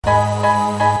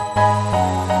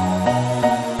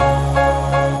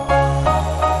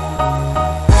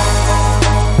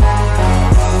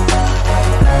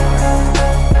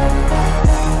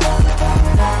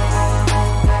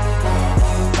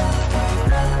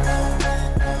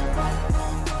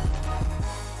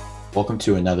Welcome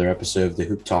to another episode of the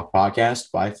Hoop Talk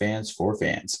podcast by fans for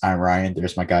fans. I'm Ryan.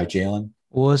 There's my guy, Jalen.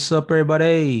 What's up,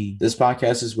 everybody? This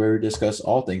podcast is where we discuss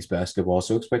all things basketball,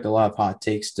 so expect a lot of hot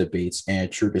takes, debates, and a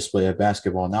true display of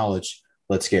basketball knowledge.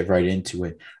 Let's get right into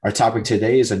it. Our topic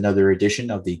today is another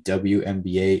edition of the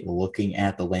WNBA Looking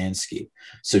at the Landscape.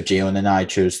 So Jalen and I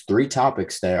chose three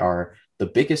topics that are the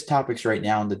biggest topics right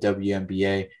now in the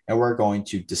WNBA, and we're going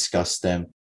to discuss them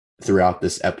throughout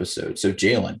this episode. So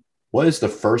Jalen, what is the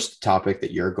first topic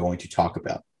that you're going to talk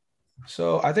about?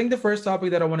 So I think the first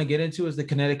topic that I want to get into is the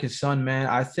Connecticut Sun, man.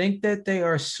 I think that they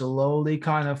are slowly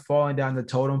kind of falling down the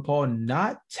totem pole,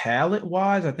 not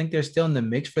talent-wise. I think they're still in the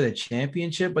mix for the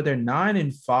championship, but they're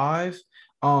 9-5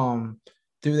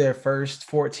 through their first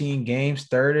 14 games,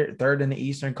 third in the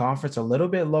Eastern Conference, a little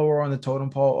bit lower on the totem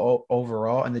pole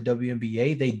overall in the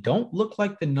WNBA. They don't look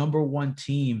like the number one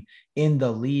team in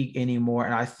the league anymore.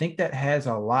 And I think that has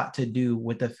a lot to do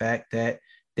with the fact that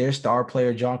their star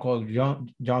player,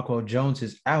 Jonquel Jones,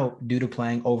 is out due to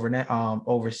playing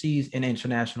overseas in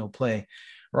international play.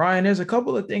 Ryan, there's a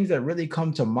couple of things that really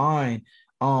come to mind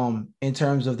in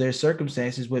terms of their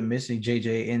circumstances with missing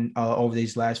JJ in over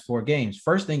these last four games.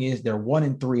 First thing is they're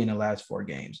 1-3 in the last four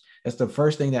games. That's the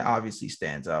first thing that obviously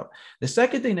stands out. The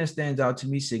second thing that stands out to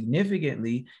me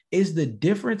significantly is the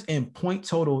difference in point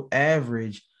total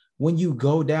average when you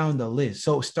go down the list.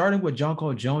 So starting with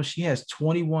Jonquel Jones, she has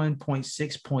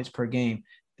 21.6 points per game,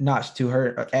 notched to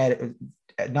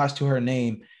her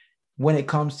name when it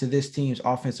comes to this team's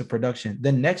offensive production.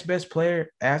 The next best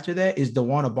player after that is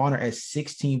DeWanna Bonner at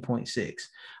 16.6.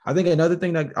 I think another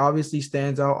thing that obviously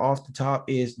stands out off the top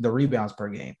is the rebounds per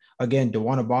game. Again,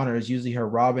 DeWanna Bonner is usually her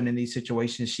Robin in these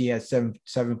situations. She has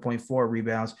 7.4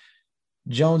 rebounds.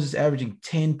 Jones is averaging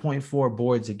 10.4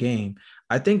 boards a game.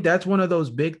 I think that's one of those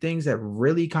big things that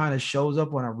really kind of shows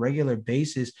up on a regular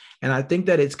basis. And I think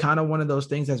that it's kind of one of those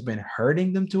things that's been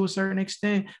hurting them to a certain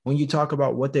extent when you talk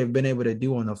about what they've been able to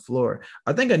do on the floor.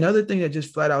 I think another thing that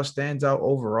just flat out stands out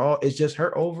overall is just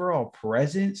her overall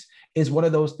presence is one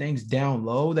of those things down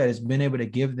low that has been able to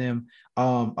give them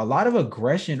a lot of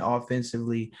aggression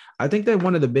offensively. I think that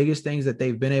one of the biggest things that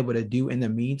they've been able to do in the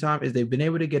meantime is they've been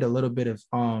able to get a little bit of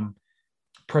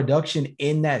production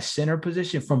in that center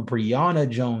position from Brianna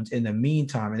Jones in the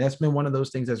meantime. And that's been one of those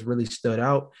things that's really stood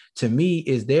out to me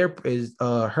is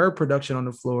her production on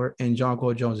the floor and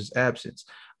Jonquel Jones's absence.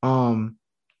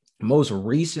 Most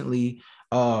recently,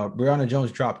 Brianna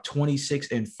Jones dropped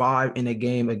 26-5 in a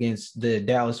game against the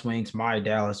Dallas Wings, my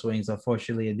Dallas Wings,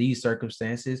 unfortunately, in these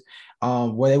circumstances,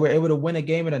 where they were able to win a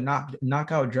game in a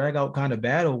knockout, drag-out kind of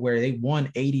battle where they won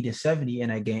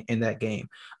 80-70 in that game.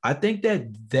 I think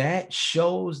that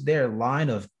shows their line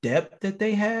of depth that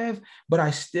they have, but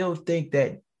I still think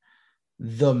that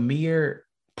the mere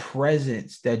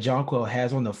presence that Jonquel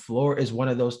has on the floor is one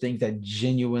of those things that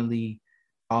genuinely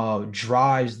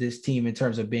drives this team in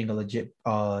terms of being a legit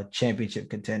championship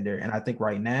contender. And I think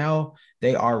right now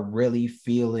they are really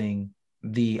feeling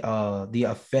the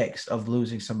effects of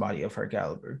losing somebody of her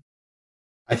caliber.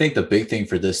 I think the big thing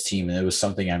for this team, and it was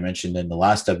something I mentioned in the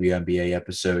last WNBA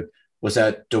episode, was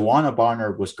that DeWanna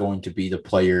Bonner was going to be the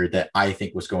player that I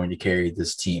think was going to carry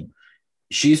this team.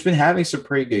 She's been having some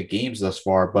pretty good games thus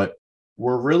far, but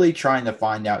we're really trying to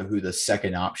find out who the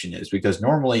second option is because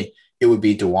normally it would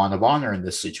be DeWanna Bonner in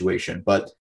this situation.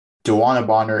 But DeWanna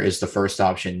Bonner is the first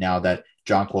option now that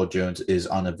Jonquel Jones is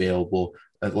unavailable.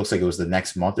 It looks like it was the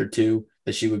next month or two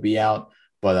that she would be out.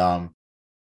 But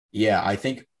yeah, I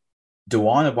think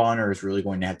DeWanna Bonner is really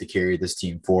going to have to carry this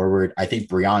team forward. I think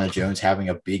Brianna Jones having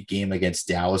a big game against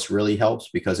Dallas really helps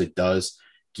because it does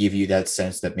give you that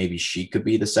sense that maybe she could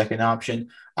be the second option.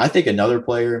 I think another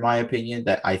player, in my opinion,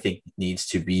 that I think needs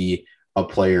to be a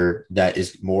player that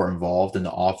is more involved in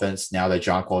the offense now that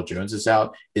Jonquel Jones is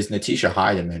out is Natisha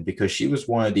Hiedeman, because she was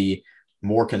one of the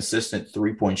more consistent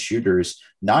three-point shooters,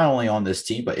 not only on this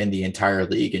team, but in the entire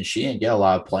league. And she didn't get a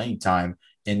lot of playing time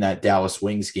in that Dallas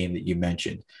Wings game that you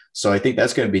mentioned. So I think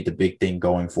that's going to be the big thing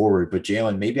going forward. But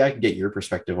Jalen, maybe I can get your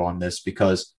perspective on this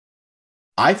because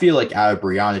I feel like out of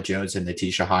Brianna Jones and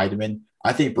Natisha Hiedeman,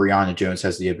 I think Brianna Jones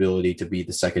has the ability to be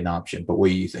the second option. But what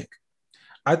do you think?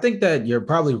 I think that you're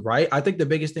probably right. I think the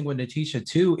biggest thing with Natisha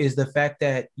too is the fact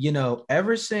that,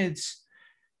 ever since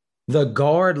the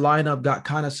guard lineup got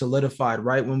kind of solidified,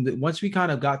 right? Once we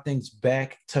kind of got things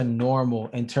back to normal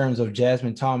in terms of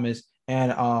Jasmine Thomas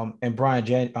and Brian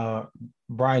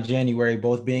January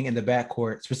both being in the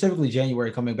backcourt, specifically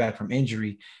January coming back from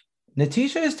injury,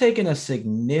 Natisha has taken a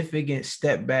significant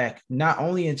step back, not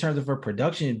only in terms of her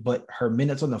production, but her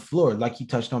minutes on the floor, like you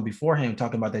touched on beforehand,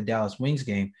 talking about the Dallas Wings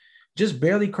game. Just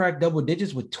barely cracked double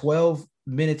digits with 12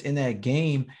 minutes in that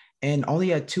game. and only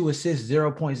had 2 assists,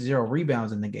 0.0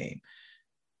 rebounds in the game.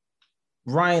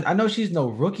 Ryan, I know she's no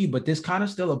rookie, but this kind of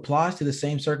still applies to the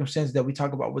same circumstances that we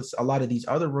talk about with a lot of these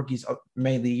other rookies.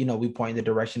 Mainly, we point in the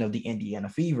direction of the Indiana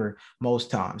Fever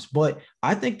most times. But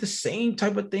I think the same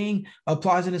type of thing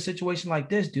applies in a situation like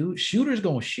this, dude. Shooters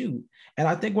going to shoot. And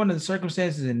I think one of the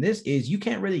circumstances in this is you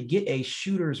can't really get a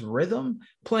shooter's rhythm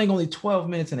playing only 12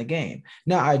 minutes in a game.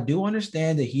 Now, I do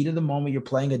understand the heat of the moment. You're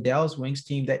playing a Dallas Wings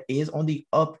team that is on the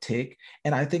uptick.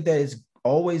 And I think that is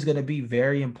always going to be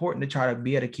very important to try to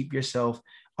be able to keep yourself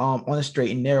on a straight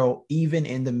and narrow, even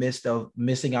in the midst of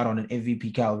missing out on an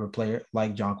MVP caliber player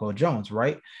like Jonquel Jones,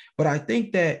 right? But I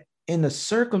think that in the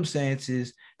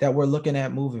circumstances that we're looking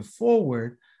at moving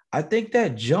forward, I think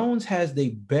that Jones has the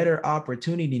better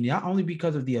opportunity, not only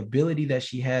because of the ability that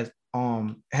she has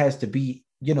to be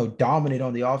dominant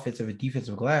on the offensive and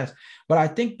defensive glass. But I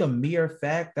think the mere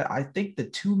fact that I think the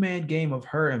two-man game of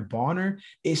her and Bonner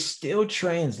is still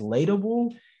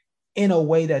translatable in a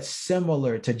way that's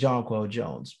similar to Jonquel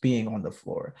Jones being on the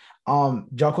floor.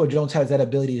 Jonquel Jones has that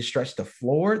ability to stretch the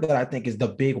floor that I think is the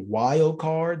big wild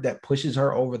card that pushes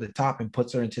her over the top and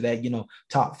puts her into that,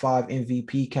 top 5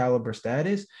 MVP caliber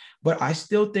status. But I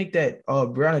still think that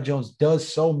Brianna Jones does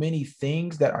so many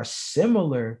things that are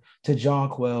similar to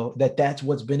Jonquel that's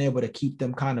what's been able to keep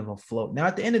them kind of afloat. Now,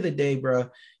 at the end of the day, bro,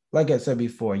 like I said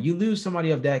before, you lose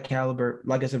somebody of that caliber,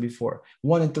 like I said before,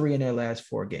 1-3 in their last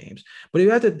 4 games. But we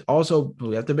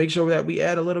have to make sure that we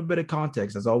add a little bit of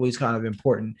context. That's always kind of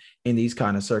important in these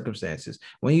kind of circumstances.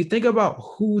 When you think about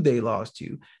who they lost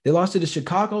to the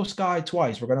Chicago Sky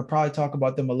twice. We're going to probably talk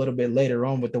about them a little bit later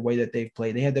on with the way that they've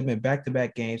played. They had them in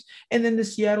back-to-back games. And then the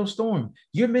Seattle Storm.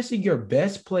 You're missing your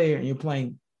best player and you're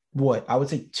playing what? I would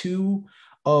say 2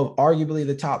 of arguably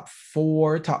the top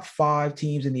 5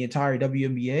 teams in the entire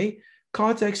WNBA.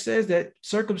 Context says that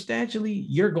circumstantially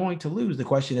you're going to lose. The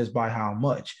question is by how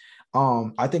much.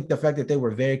 I think the fact that they were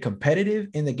very competitive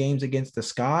in the games against the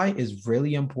Sky is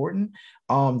really important.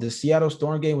 The Seattle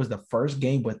Storm game was the first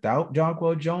game without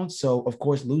Jonquel Jones. So, of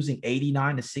course, losing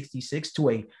 89-66 to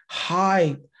a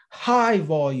high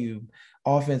volume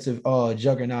offensive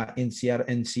juggernaut in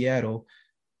Seattle.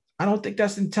 I don't think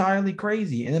that's entirely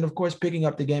crazy. And then, of course, picking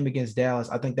up the game against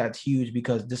Dallas, I think that's huge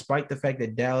because despite the fact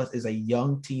that Dallas is a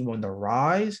young team on the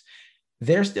rise,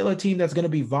 they're still a team that's going to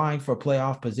be vying for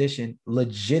playoff position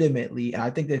legitimately. And I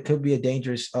think that could be a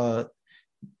dangerous,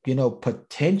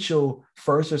 potential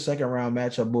first or second round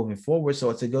matchup moving forward. So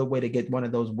it's a good way to get one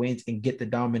of those wins and get the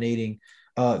dominating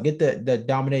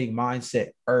mindset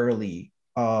early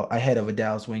ahead of a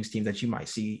Dallas Wings team that you might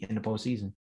see in the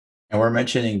postseason. And we're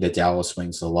mentioning the Dallas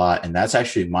Wings a lot, and that's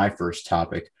actually my first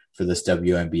topic for this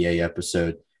WNBA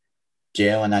episode.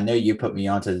 Jalen, I know you put me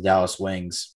onto the Dallas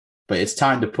Wings, but it's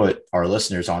time to put our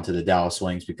listeners onto the Dallas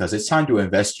Wings because it's time to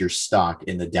invest your stock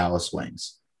in the Dallas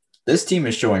Wings. This team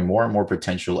is showing more and more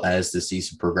potential as the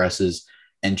season progresses,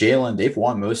 and Jalen, they've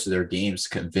won most of their games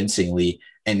convincingly,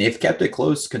 and they've kept it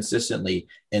close consistently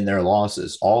in their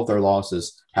losses. All of their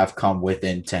losses have come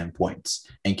within 10 points.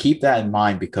 And keep that in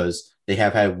mind because they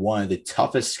have had one of the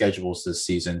toughest schedules this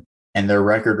season, and their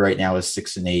record right now is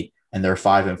 6-8, and they're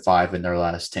 5-5 in their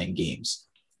last 10 games.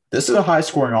 This is a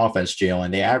high-scoring offense,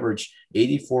 Jalen. They average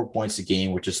 84 points a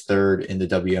game, which is 3rd in the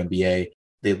WNBA.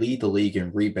 They lead the league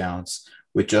in rebounds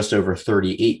with just over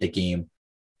 38 a game.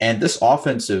 And this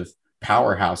offensive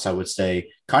powerhouse, I would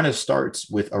say, kind of starts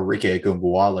with Arike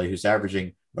Ogunbowale, who's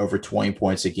averaging over 20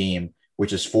 points a game,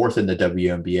 which is 4th in the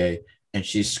WNBA, and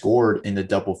she's scored in the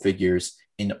double figures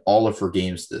in all of her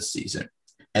games this season.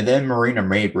 And then Marina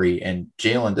Mabry and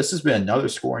Jalen, this has been another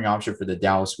scoring option for the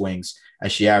Dallas Wings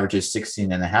as she averages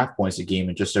 16.5 points a game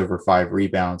and just over 5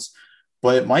 rebounds.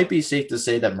 But it might be safe to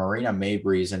say that Marina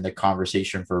Mabry is in the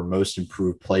conversation for most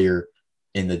improved player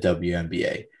in the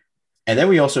WNBA. And then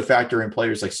we also factor in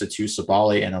players like Satu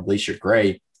Sabale and Alicia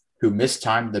Gray, who missed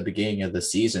time at the beginning of the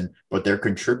season, but they're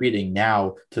contributing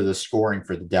now to the scoring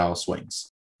for the Dallas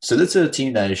Wings. So this is a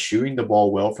team that is shooting the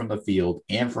ball well from the field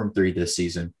and from 3 this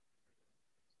season.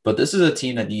 But this is a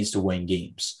team that needs to win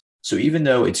games. So even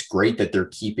though it's great that they're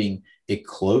keeping it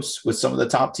close with some of the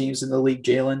top teams in the league,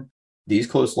 Jalen, these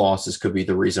close losses could be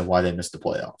the reason why they missed the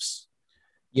playoffs.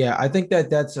 Yeah, I think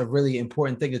that's a really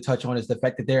important thing to touch on is the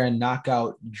fact that they're in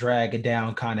knockout, drag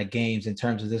down kind of games in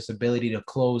terms of this ability to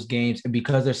close games. And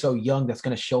because they're so young, that's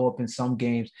going to show up in some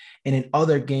games. And in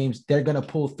other games, they're going to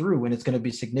pull through and it's going to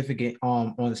be significant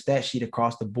on the stat sheet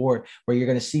across the board where you're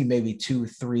going to see maybe 2,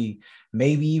 3,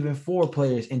 maybe even 4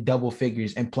 players in double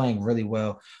figures and playing really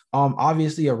well.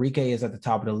 Obviously, Arike is at the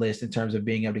top of the list in terms of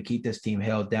being able to keep this team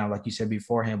held down, like you said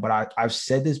beforehand. But I've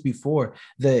said this before,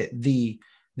 the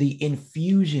the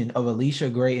infusion of Alicia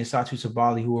Gray and Satu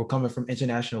Sabali, who are coming from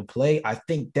international play, I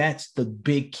think that's the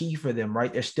big key for them,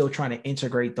 right? They're still trying to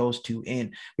integrate those two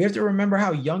in. We have to remember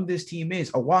how young this team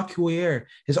is. Awakuere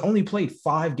has only played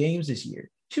 5 games this year.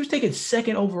 She was taken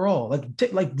second overall.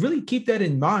 Like really keep that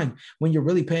in mind when you're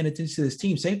really paying attention to this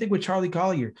team. Same thing with Charlie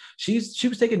Collier. She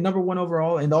was taken number 1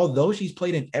 overall, and although she's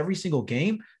played in every single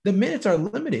game, the minutes are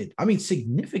limited. I mean,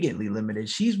 significantly limited.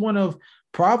 She's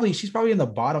probably in the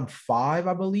bottom 5,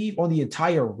 I believe, on the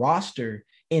entire roster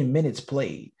in minutes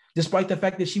played, despite the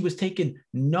fact that she was taken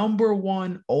number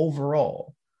 1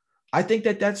 overall. I think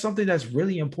that that's something that's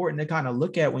really important to kind of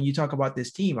look at when you talk about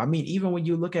this team. I mean, even when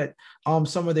you look at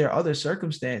some of their other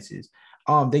circumstances,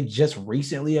 they just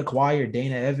recently acquired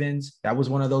Dana Evans. That was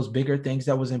one of those bigger things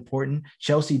that was important.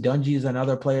 Chelsea Dungy is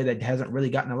another player that hasn't really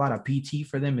gotten a lot of PT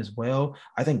for them as well.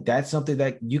 I think that's something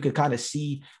that you could kind of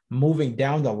see moving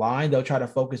down the line. They'll try to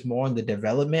focus more on the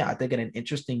development. I think in an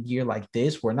interesting year like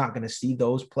this, we're not going to see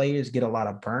those players get a lot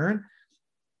of burn.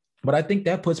 But I think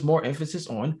that puts more emphasis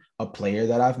on a player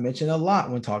that I've mentioned a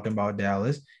lot when talking about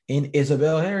Dallas in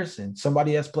Isabel Harrison,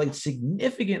 somebody that's played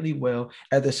significantly well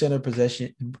at the center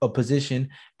position,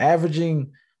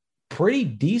 averaging pretty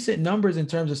decent numbers in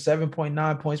terms of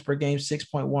 7.9 points per game,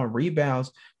 6.1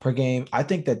 rebounds per game. I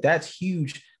think that that's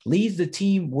huge. Leads the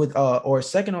team with or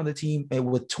second on the team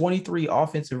with 23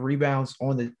 offensive rebounds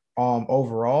on the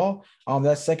overall.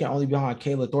 That's second only behind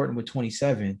Kayla Thornton with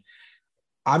 27.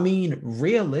 I mean,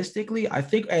 realistically, I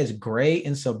think as Gray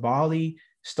and Sabali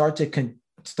start to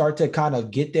kind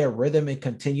of get their rhythm and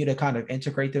continue to kind of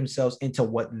integrate themselves into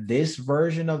what this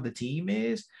version of the team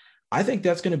is, I think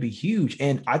that's going to be huge.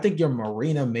 And I think your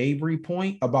Marina Mabry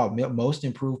point about most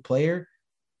improved player,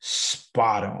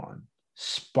 spot on.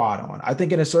 Spot on. I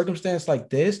think in a circumstance like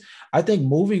this, I think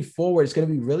moving forward, it's going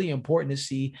to be really important to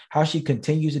see how she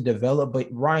continues to develop. But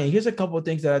Ryan, here's a couple of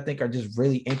things that I think are just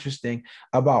really interesting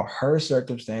about her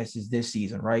circumstances this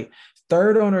season, right?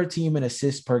 Third on her team in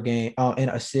assists per game, in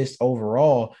assists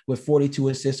overall with 42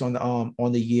 assists on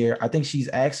the year. I think she's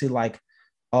actually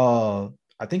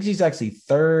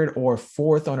third or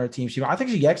fourth on her team. I think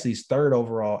she actually is third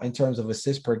overall in terms of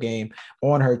assists per game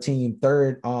on her team.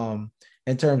 Third,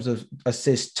 in terms of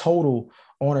assists total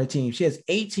on her team. She has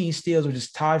 18 steals, which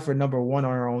is tied for number 1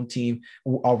 on her own team,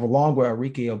 along with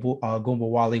Arike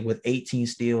Gumbawale with 18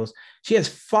 steals. She has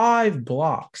 5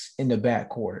 blocks in the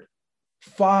backcourt.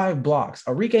 5 blocks.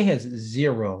 Arike has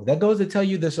 0. That goes to tell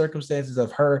you the circumstances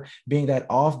of her being that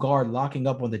off guard, locking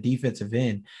up on the defensive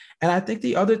end. And I think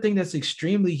the other thing that's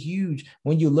extremely huge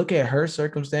when you look at her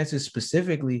circumstances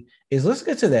specifically is let's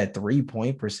get to that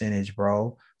 3-point percentage,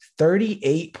 bro.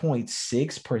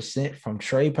 38.6% from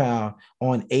Trey Pound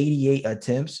on 88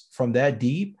 attempts from that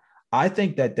deep. I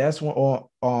think that's one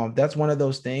of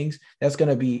those things that's going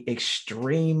to be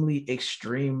extremely,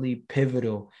 extremely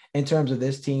pivotal in terms of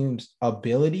this team's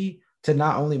ability to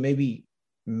not only maybe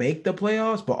make the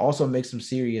playoffs, but also make some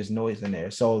serious noise in there.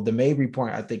 So the Mabry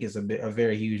point, I think, is a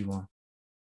very huge one.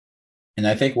 And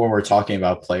I think when we're talking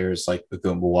about players like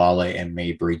Ogunbowale and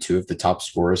Mabry, 2 of the top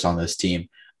scorers on this team,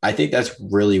 I think that's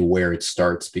really where it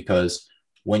starts, because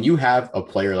when you have a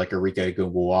player like Arike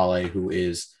Ogunbowale who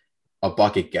is a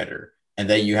bucket getter, and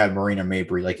then you have Marina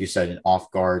Mabry, like you said, an off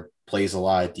guard, plays a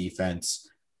lot of defense,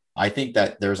 I think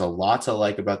that there's a lot to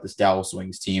like about this Dallas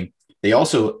Wings team. They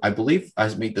also, I believe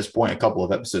I made this point a couple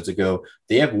of episodes ago,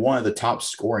 they have one of the top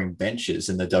scoring benches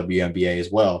in the WNBA as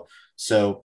well.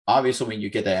 So obviously when you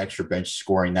get that extra bench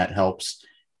scoring, that helps.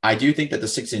 I do think that the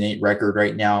 6-8 record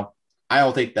right now, I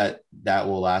don't think that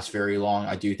will last very long.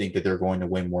 I do think that they're going to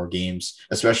win more games,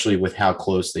 especially with how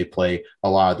close they play a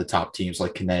lot of the top teams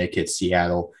like Connecticut,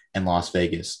 Seattle, and Las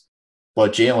Vegas.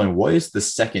 But Jalen, what is the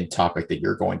second topic that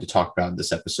you're going to talk about in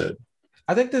this episode?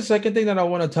 I think the second thing that I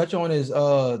want to touch on is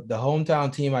the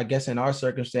hometown team, I guess, in our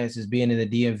circumstances, being in the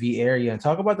DMV area, and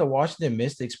talk about the Washington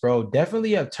Mystics, bro.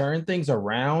 Definitely have turned things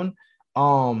around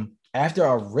after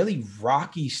a really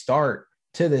rocky start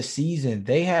to the season.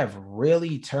 They have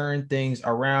really turned things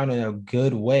around in a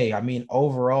good way. I mean,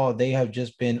 overall, they have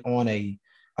just been on a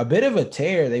bit of a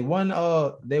tear. They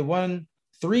won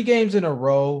 3 games in a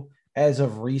row as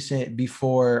of recent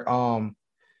before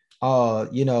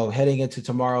heading into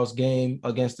tomorrow's game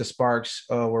against the Sparks.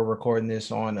 We're recording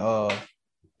this on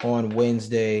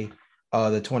Wednesday,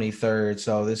 the 23rd.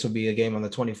 So this will be a game on the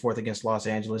 24th against Los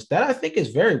Angeles. That I think is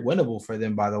very winnable for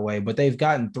them, by the way. But they've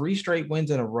gotten 3 straight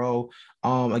wins in a row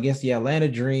against the Atlanta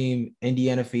Dream,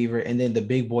 Indiana Fever, and then the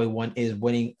big boy one is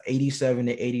winning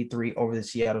 87-83 over the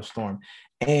Seattle Storm.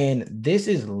 And this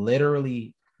is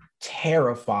literally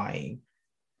terrifying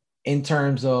in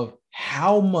terms of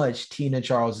how much Tina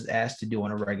Charles is asked to do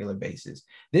on a regular basis.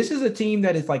 This is a team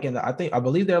that is like I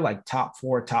believe they're like top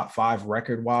 4, top 5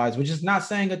 record wise, which is not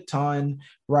saying a ton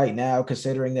right now,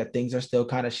 considering that things are still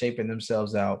kind of shaping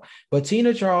themselves out. But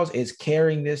Tina Charles is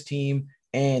carrying this team,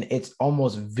 and it's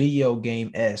almost video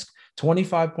game esque.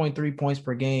 25.3 points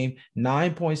per game,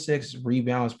 9.6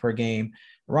 rebounds per game.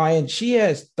 Ryan, she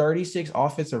has 36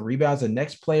 offensive rebounds. The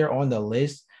next player on the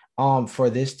list for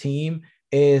this team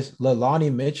is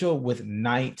Leilani Mitchell with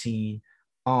 19,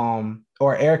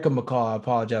 or Erica McCall, I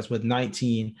apologize, with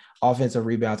 19 offensive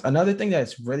rebounds. Another thing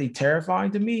that's really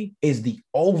terrifying to me is the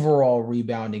overall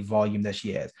rebounding volume that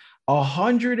she has.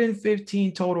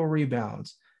 115 total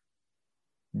rebounds.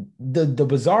 The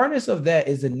bizarreness of that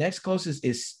is the next closest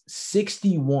is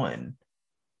 61.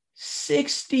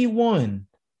 61.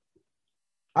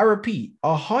 I repeat,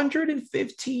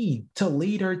 115 to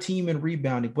lead her team in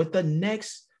rebounding, with the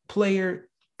next player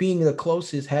being the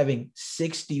closest having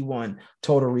 61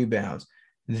 total rebounds.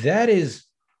 That is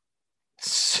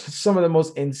some of the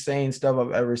most insane stuff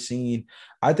I've ever seen.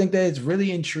 I think that it's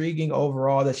really intriguing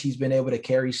overall that she's been able to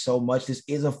carry so much. This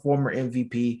is a former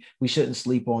MVP. We shouldn't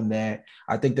sleep on that.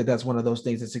 I think that that's one of those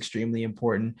things that's extremely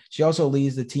important. She also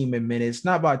leads the team in minutes,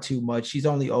 not by too much. She's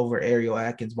only over Ariel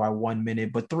Atkins by 1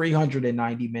 minute, but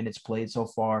 390 minutes played so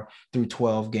far through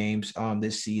 12 games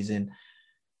this season.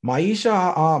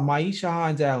 Maisha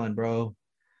Hines-Allen, bro.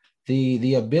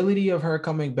 The ability of her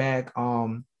coming back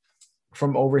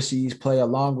from overseas play,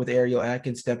 along with Ariel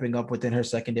Atkins stepping up within her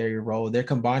secondary role. They're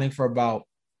combining for about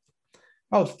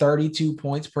 32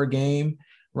 points per game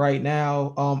right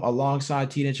now,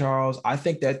 alongside Tina Charles. I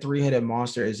think that three-headed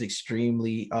monster is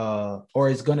extremely or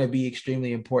is going to be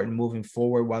extremely important moving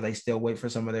forward while they still wait for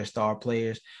some of their star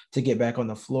players to get back on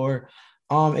the floor.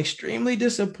 Extremely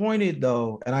disappointed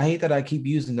though, and I hate that I keep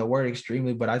using the word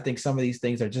extremely, but I think some of these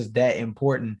things are just that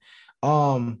important.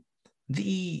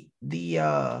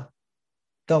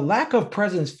 The lack of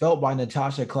presence felt by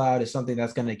Natasha Cloud is something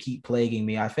that's going to keep plaguing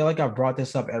me. I feel like I've brought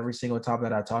this up every single time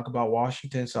that I talk about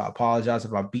Washington, so I apologize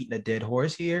if I'm beating a dead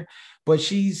horse here. But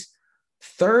she's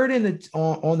third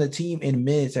on the team in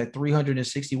minutes at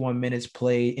 361 minutes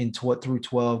played through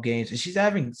 12 games, and she's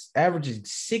averaging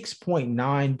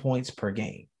 6.9 points per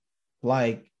game.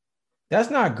 Like, that's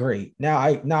not great. Now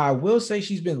I will say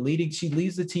she's been leading. She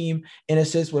leads the team in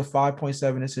assists with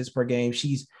 5.7 assists per game.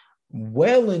 She's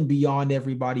well and beyond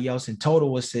everybody else in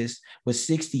total assists with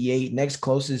 68. Next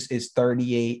closest is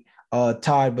 38,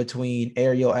 tied between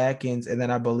Ariel Atkins and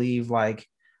then I believe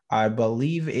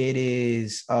it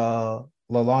is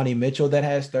Leilani Mitchell that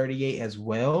has 38 as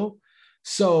well.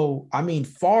 So, I mean,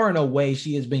 far and away,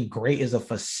 she has been great as a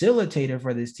facilitator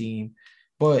for this team,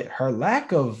 but her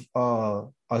lack of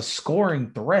a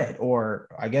scoring threat, or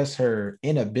I guess her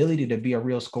inability to be a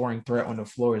real scoring threat on the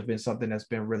floor, has been something that's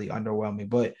been really underwhelming.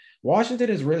 But Washington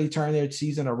has really turned their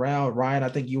season around. Ryan, I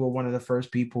think you were one of the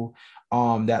first people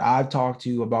that I've talked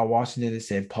to about Washington that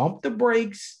said pump the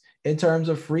brakes in terms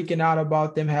of freaking out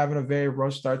about them having a very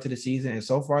rough start to the season. And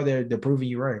so far, they're proving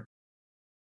you right.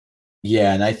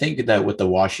 Yeah, and I think that with the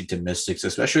Washington Mystics,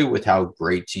 especially with how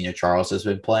great Tina Charles has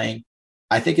been playing,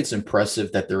 I think it's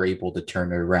impressive that they're able to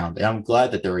turn it around. And I'm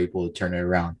glad that they're able to turn it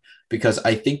around because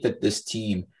I think that this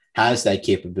team has that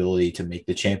capability to make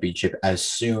the championship as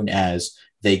soon as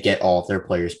they get all of their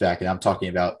players back. And I'm talking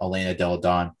about Elena Del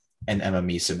Don and Emma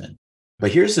Miesemann.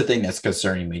 But here's the thing that's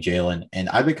concerning me, Jalen, and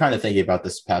I've been kind of thinking about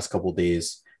this past couple of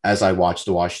days as I watched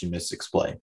the Washington Mystics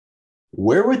play.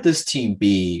 Where would this team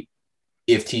be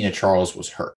if Tina Charles was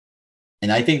hurt?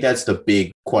 And I think that's the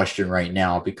big question right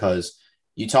now because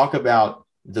you talk about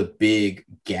the big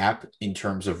gap in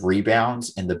terms of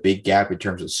rebounds and the big gap in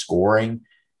terms of scoring.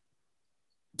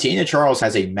 Tina Charles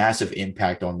has a massive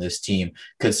impact on this team,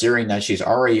 considering that she's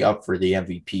already up for the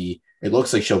MVP. It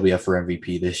looks like she'll be up for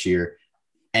MVP this year.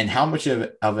 And how much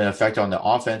of an effect on the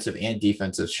offensive and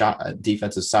defensive side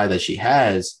that she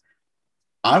has,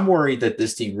 I'm worried that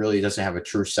this team really doesn't have a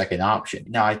true second option.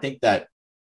 Now, I think that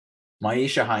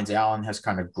Maisha Hines-Allen has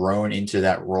kind of grown into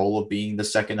that role of being the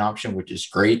second option, which is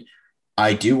great.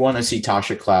 I do want to see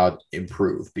Tasha Cloud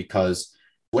improve because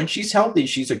when she's healthy,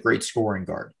 she's a great scoring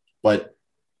guard, but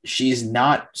she's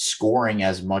not scoring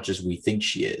as much as we think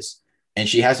she is. And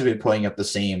she hasn't been putting up the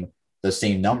same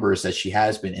numbers that she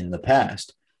has been in the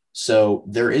past. So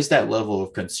there is that level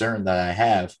of concern that I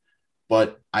have,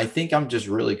 but I think I'm just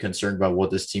really concerned about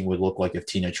what this team would look like if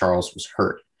Tina Charles was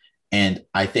hurt. And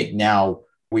I think now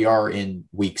we are in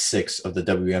week 6 of the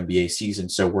WNBA season.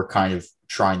 So we're kind of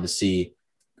trying to see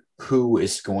who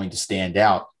is going to stand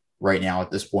out right now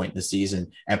at this point in the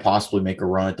season and possibly make a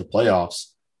run at the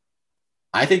playoffs.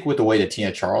 I think with the way that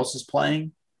Tina Charles is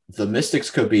playing, the Mystics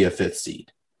could be a fifth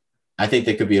seed. I think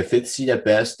they could be a fifth seed at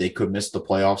best. They could miss the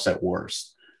playoffs at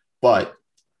worst. But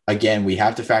again, we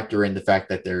have to factor in the fact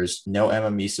that there's no Emma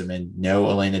Mieseman, no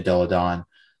Elena Deladon.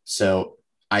 So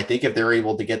I think if they're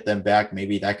able to get them back,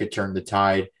 maybe that could turn the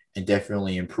tide and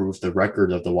definitely improve the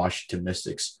record of the Washington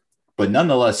Mystics. But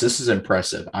nonetheless, this is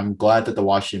impressive. I'm glad that the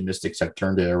Washington Mystics have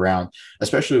turned it around,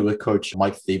 especially with Coach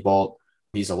Mike Thibault.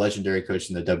 He's a legendary coach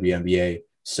in the WNBA.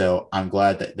 So I'm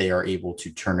glad that they are able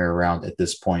to turn it around at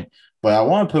this point. But I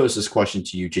want to pose this question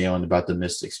to you, Jalen, about the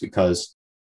Mystics, because,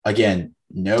 again,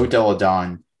 no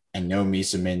Deladon and no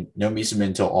Mieseman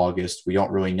until August. We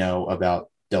don't really know about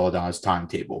Deladon's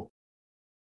timetable.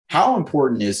 How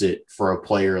important is it for a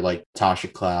player like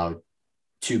Tasha Cloud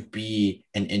to be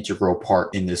an integral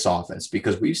part in this offense?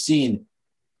 Because we've seen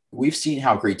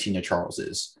how great Tina Charles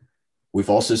is. We've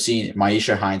also seen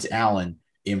Maisha Hines-Allen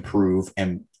improve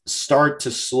and start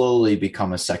to slowly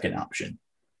become a second option.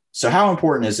 So how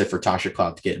important is it for Tasha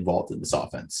Cloud to get involved in this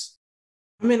offense?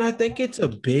 I mean, I think it's a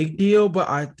big deal, but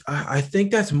I think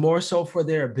that's more so for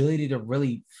their ability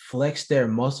to flex their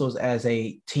muscles as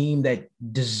a team that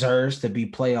deserves to be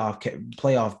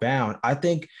playoff bound. I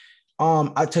think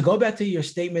to go back to your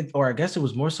statement, or I guess it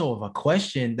was more so of a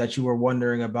question that you were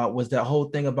wondering about, was that whole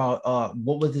thing about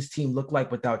what would this team look like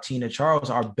without Tina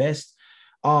Charles? Our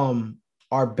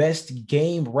best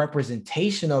game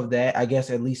representation of that, I guess,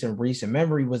 at least in recent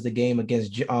memory, was the game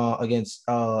against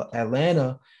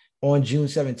Atlanta on June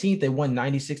 17th. They won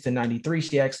 96-93.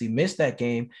 She actually missed that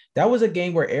game. That was a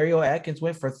game where Ariel Atkins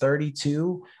went for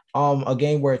 32. A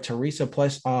game where Teresa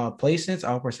Placence,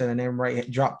 I hope I said her name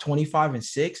right, dropped 25 and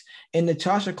 6. And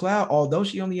Natasha Cloud, although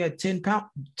she only had 10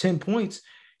 points,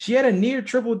 she had a near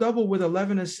triple-double with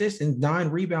 11 assists and 9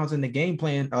 rebounds in the game,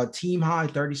 playing a team-high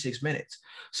 36 minutes.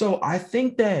 So I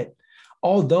think that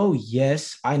although,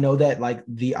 yes, I know that like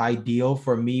the ideal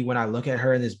for me when I look at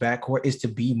her in this backcourt is to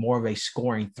be more of a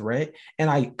scoring threat. And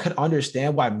I could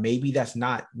understand why maybe that's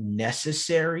not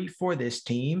necessary for this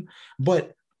team.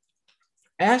 But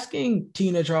asking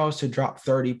Tina Charles to drop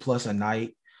 30 plus a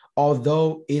night,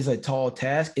 although is a tall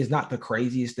task, is not the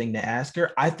craziest thing to ask her.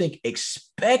 I think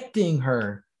expecting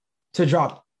her to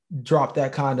drop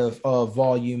that kind of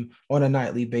volume on a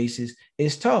nightly basis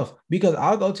is tough, because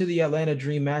I'll go to the Atlanta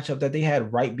Dream matchup that they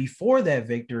had right before that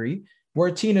victory,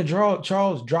 where Tina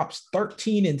Charles drops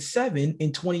 13 and 7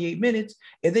 in 28 minutes,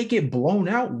 and they get blown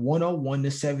out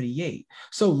 101-78.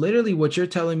 So literally what you're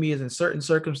telling me is in certain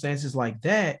circumstances like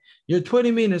that, you're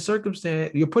putting me in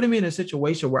a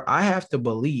situation where I have to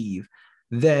believe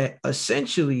that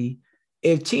essentially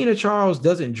if Tina Charles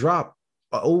doesn't drop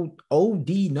OD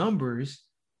numbers,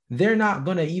 they're not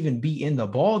going to even be in the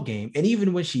ball game. And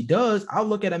even when she does, I'll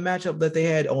look at a matchup that they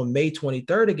had on May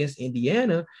 23rd against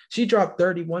Indiana. She dropped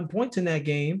 31 points in that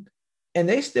game, and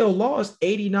they still lost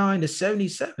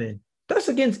 89-77. That's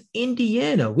against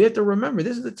Indiana. We have to remember,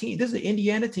 this is an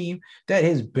Indiana team that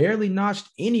has barely notched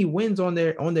any wins on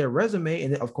their resume.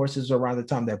 And of course, this is around the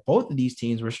time that both of these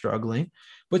teams were struggling.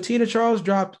 But Tina Charles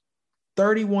dropped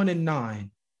 31-9.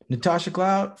 Natasha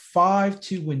Cloud,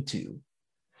 5-2-2.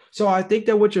 So I think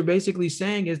that what you're basically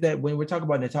saying is that when we're talking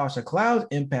about Natasha Cloud's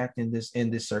impact in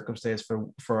this circumstance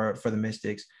for the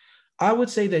Mystics, I would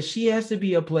say that she has to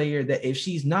be a player that if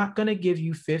she's not going to give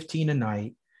you 15 a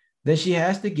night, then she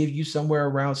has to give you somewhere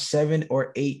around 7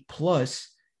 or 8 plus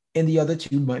in the other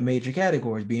two major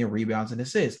categories, being rebounds and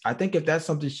assists. I think if that's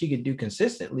something she could do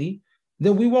consistently,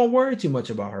 then we won't worry too much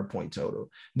about her point total.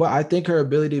 But I think her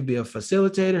ability to be a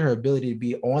facilitator, her ability to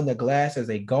be on the glass as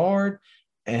a guard,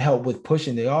 and help with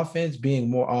pushing the offense, being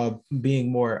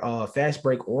more fast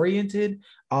break oriented.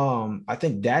 I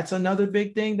think that's another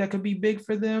big thing that could be big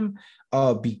for them,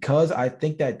 because I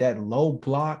think that low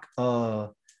block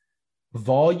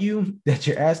volume that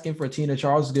you're asking for Tina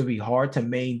Charles is going to be hard to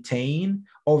maintain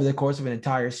over the course of an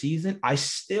entire season. I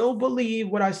still believe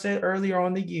what I said earlier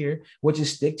on the year, which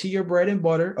is stick to your bread and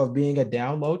butter of being a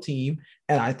down low team.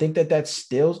 And I think that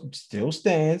still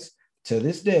stands to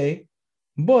this day.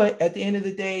 But at the end of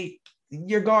the day,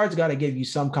 your guards got to give you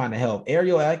some kind of help.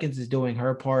 Ariel Atkins is doing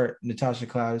her part. Natasha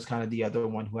Cloud is kind of the other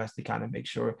one who has to kind of make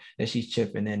sure that she's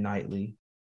chipping in nightly.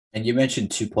 And you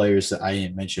mentioned two players that I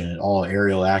didn't mention at all,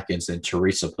 Ariel Atkins and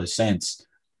Teresa Placence.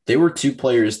 They were two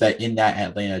players that in that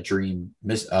Atlanta Dream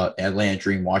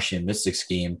Washington Mystics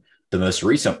game, the most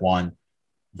recent one,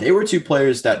 they were two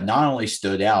players that not only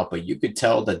stood out, but you could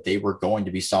tell that they were going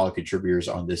to be solid contributors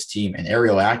on this team. And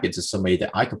Ariel Atkins is somebody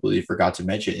that I completely forgot to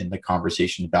mention in the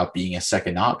conversation about being a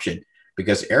second option,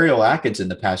 because Ariel Atkins in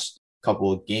the past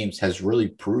couple of games has really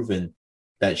proven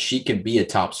that she can be a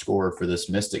top scorer for this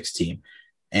Mystics team.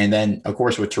 And then, of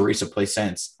course, with Teresa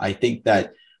Placence, I think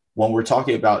that when we're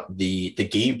talking about the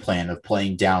game plan of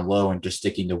playing down low and just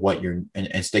sticking to what you're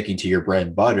and sticking to your bread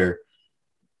and butter,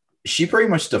 she pretty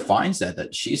much defines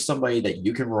that she's somebody that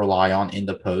you can rely on in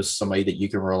the post, somebody that you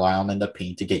can rely on in the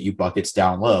paint to get you buckets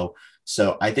down low.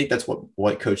 So I think that's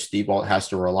what Coach Thibault has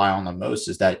to rely on the most,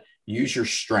 is that use your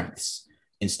strengths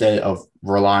instead of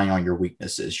relying on your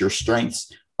weaknesses. Your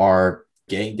strengths are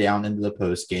getting down into the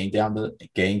post, getting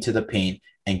to the paint,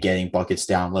 and getting buckets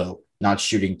down low, not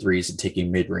shooting threes and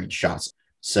taking mid-range shots.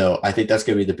 So I think that's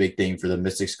going to be the big thing for the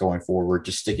Mystics going forward,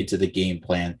 just sticking to the game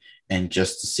plan and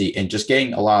just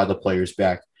getting a lot of the players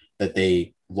back that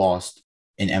they lost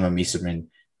in Emma Mieseman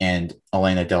and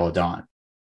Elena Delle Donne.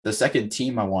 The second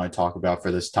team I want to talk about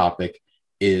for this topic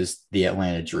is the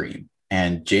Atlanta Dream.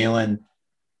 And Jalen,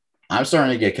 I'm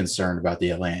starting to get concerned about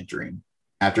the Atlanta Dream.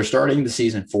 After starting the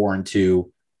season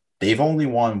 4-2, they've only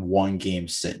won one game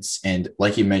since. And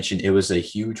like you mentioned, it was a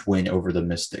huge win over the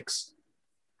Mystics.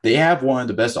 They have one of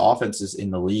the best offenses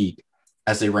in the league,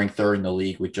 as they rank third in the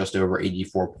league with just over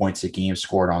 84 points a game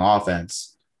scored on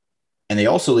offense. And they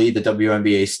also lead the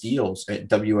WNBA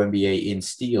in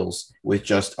steals with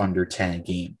just under 10 a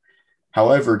game.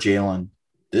 However, Jalen,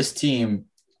 this team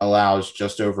allows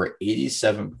just over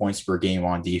 87 points per game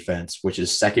on defense, which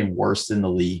is second worst in the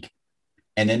league.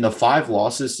 And in the 5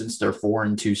 losses since their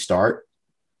 4-2 start,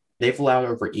 they've allowed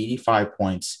over 85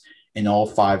 points in all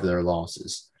 5 of their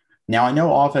losses. Now, I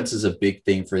know offense is a big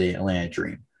thing for the Atlanta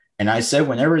Dream. And I said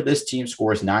whenever this team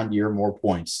scores 90 or more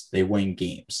points, they win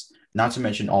games. Not to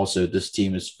mention also this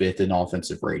team is 5th in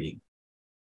offensive rating.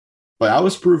 But I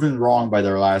was proven wrong by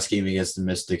their last game against the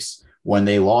Mystics when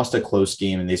they lost a close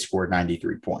game and they scored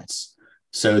 93 points.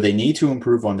 So they need to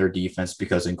improve on their defense,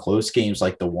 because in close games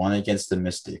like the one against the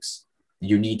Mystics,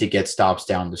 you need to get stops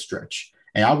down the stretch.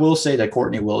 And I will say that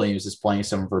Courtney Williams is playing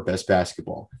some of her best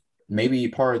basketball. Maybe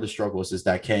part of the struggles is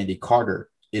that Candace Parker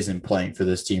isn't playing for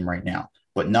this team right now.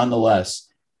 But nonetheless,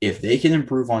 if they can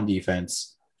improve on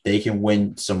defense, they can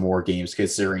win some more games,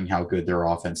 considering how good their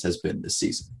offense has been this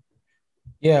season.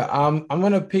 Yeah, I'm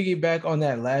going to piggyback on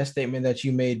that last statement that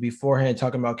you made beforehand,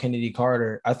 talking about Kennedy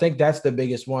Carter. I think that's the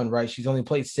biggest one, right? She's only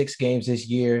played 6 games this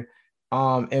year.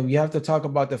 And we have to talk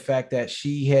about the fact that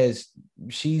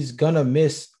she's going to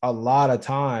miss a lot of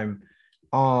time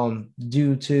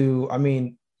due to, I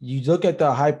mean, you look at the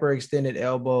hyperextended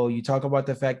elbow. You talk about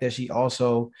the fact that she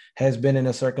also has been in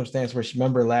a circumstance where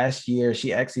remember last year,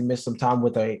 she actually missed some time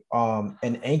with an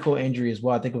ankle injury as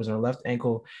well. I think it was her left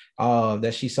ankle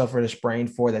that she suffered a sprain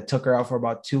for, that took her out for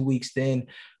about 2 weeks then.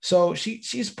 So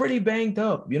she's pretty banged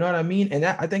up, you know what I mean? And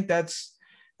I think that's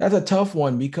a tough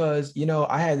one, because, you know,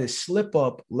 I had this slip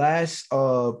up last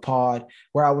pod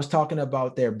where I was talking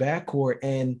about their backcourt,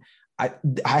 and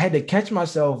I had to catch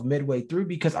myself midway through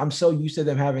because I'm so used to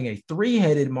them having a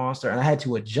 3-headed monster, and I had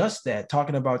to adjust that,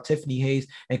 talking about Tiffany Hayes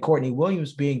and Courtney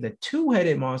Williams being the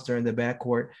 2-headed monster in the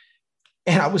backcourt.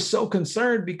 And I was so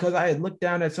concerned because I had looked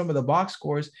down at some of the box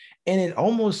scores, and it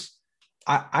almost,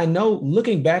 I know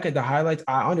looking back at the highlights,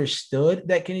 I understood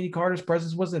that Kennedy Carter's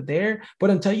presence wasn't there, but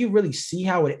until you really see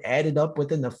how it added up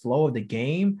within the flow of the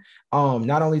game,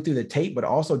 not only through the tape, but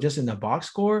also just in the box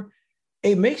score,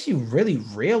 it makes you really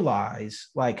realize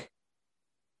like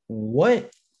what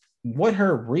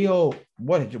her real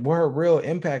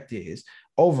impact is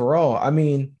overall. I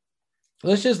mean,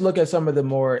 let's just look at some of the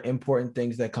more important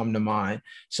things that come to mind.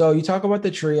 So you talk about the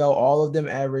trio, all of them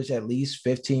average at least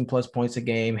 15 plus points a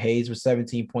game. Hayes was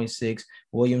 17.6,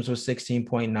 Williams was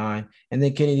 16.9, and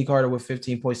then Kennedy Carter with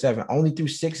 15.7, only through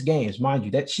 6 games. Mind you,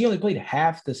 that she only played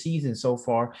half the season so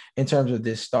far in terms of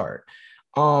this start.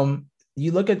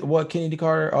 You look at what Kennedy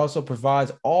Carter also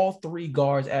provides. All 3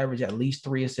 guards average at least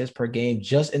 3 assists per game.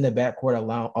 Just in the backcourt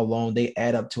alone, they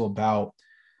add up to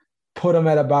put them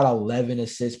at about 11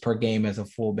 assists per game as a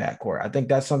full backcourt. I think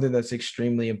that's something that's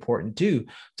extremely important too,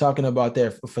 talking about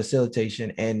their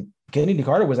facilitation. And Kennedy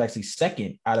Carter was actually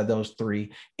second out of those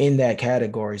 3 in that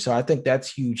category. So I think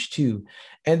that's huge too.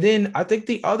 And then I think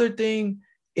the other thing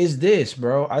is this,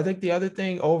 bro. I think the other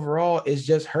thing overall is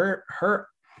just her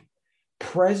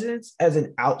presence as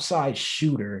an outside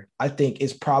shooter, I think,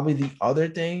 is probably the other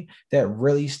thing that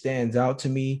really stands out to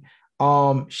me.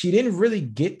 She didn't really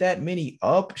get that many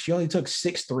up. She only took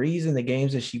 6 threes in the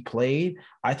games that she played.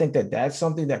 I think that that's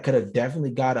something that could have definitely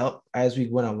got up as we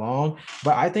went along.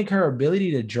 But I think her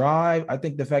ability to drive, I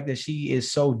think the fact that she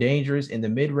is so dangerous in the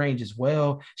mid-range as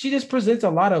well, she just presents a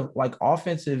lot of like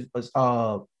offensive,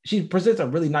 she presents a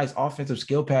really nice offensive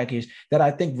skill package that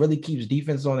I think really keeps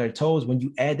defense on their toes when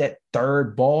you add that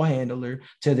third ball handler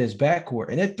to this backcourt.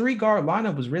 And that 3-guard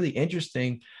lineup was really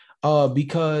interesting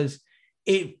because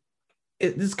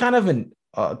it's kind of an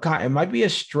It might be a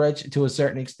stretch to a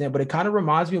certain extent, but it kind of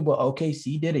reminds me of what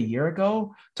OKC did a year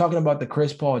ago, talking about the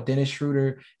Chris Paul, Dennis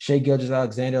Schroeder, Shea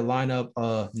Gilgeous-Alexander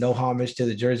lineup. No homage to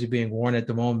the jersey being worn at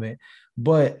the moment,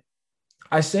 but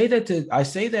I say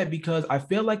that because I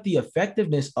feel like the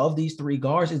effectiveness of these three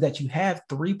guards is that you have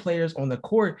three players on the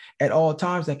court at all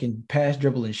times that can pass,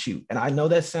 dribble, and shoot. And I know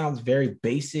that sounds very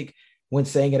basic when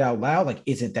saying it out loud. Like,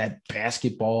 isn't that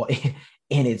basketball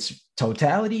in its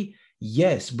totality?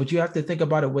 Yes, but you have to think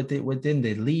about it within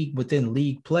the league, within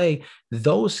league play.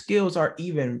 Those skills are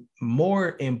even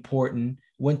more important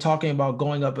when talking about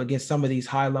going up against some of these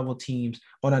high level teams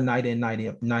on a night in,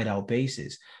 night out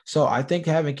basis. So I think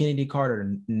having Kennedy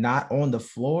Carter not on the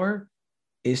floor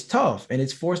is tough. And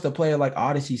it's forced a player like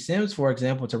Odyssey Sims, for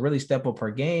example, to really step up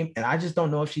her game. And I just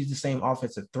don't know if she's the same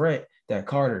offensive threat that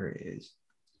Carter is.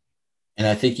 And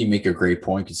I think you make a great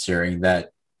point considering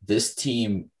that this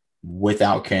team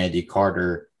without Kennedy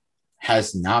Carter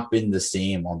has not been the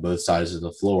same on both sides of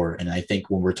the floor. And I think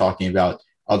when we're talking about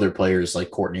other players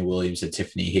like Courtney Williams and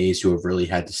Tiffany Hayes who have really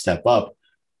had to step up,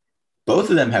 both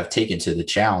of them have taken to the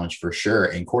challenge for sure.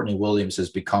 And Courtney Williams has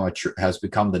become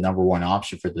the number one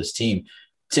option for this team.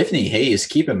 Tiffany Hayes,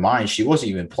 keep in mind, she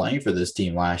wasn't even playing for this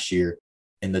team last year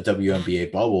in the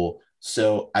WNBA bubble.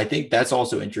 So I think that's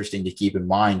also interesting to keep in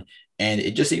mind. And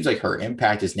it just seems like her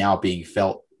impact is now being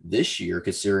felt this year,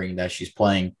 considering that she's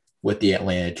playing with the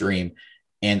Atlanta Dream.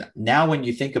 And now when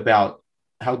you think about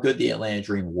how good the Atlanta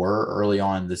Dream were early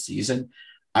on in the season,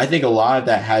 I think a lot of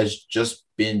that has just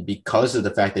been because of the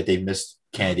fact that they've missed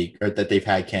Kennedy, or that they've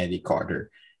had Kennedy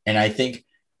Carter. And I think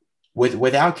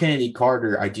without Kennedy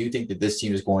Carter, I do think that this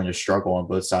team is going to struggle on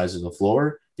both sides of the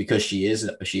floor because she is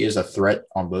a threat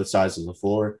on both sides of the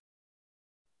floor.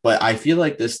 But I feel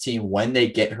like this team, when they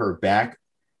get her back,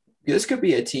 this could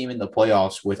be a team in the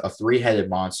playoffs with a three-headed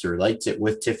monster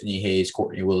with Tiffany Hayes,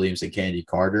 Courtney Williams, and Kennedy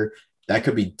Carter. That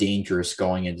could be dangerous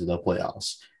going into the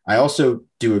playoffs. I also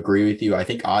do agree with you. I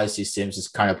think Odyssey Sims is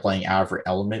kind of playing out of her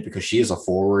element because she is a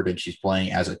forward and she's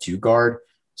playing as a two guard.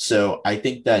 So I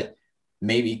think that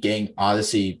maybe getting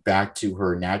Odyssey back to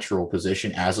her natural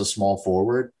position as a small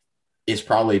forward is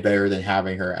probably better than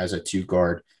having her as a two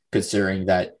guard, considering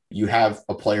that you have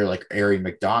a player like Ari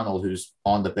McDonald who's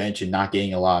on the bench and not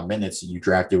getting a lot of minutes, and you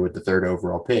drafted with the third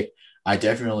overall pick. I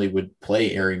definitely would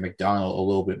play Ari McDonald a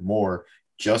little bit more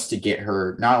just to get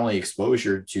her not only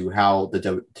exposure to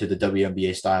the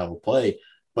WNBA style of play,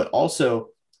 but also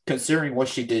considering what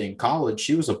she did in college,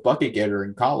 she was a bucket getter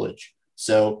in college.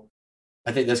 So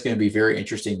I think that's going to be very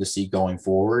interesting to see going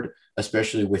forward,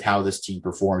 especially with how this team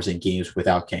performs in games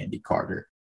without Kennedy Carter.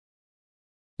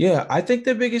 Yeah, I think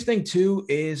the biggest thing too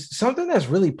is something that's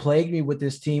really plagued me with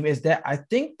this team is that I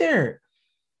think their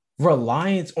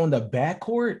reliance on the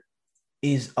backcourt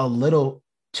is a little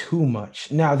too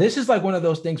much. Now, this is like one of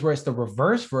those things where it's the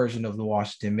reverse version of the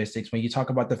Washington Mystics when you talk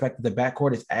about the fact that the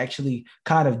backcourt is actually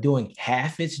kind of doing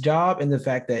half its job, and the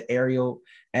fact that Ariel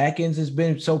Atkins has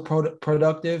been so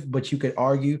productive, but you could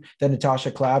argue that Natasha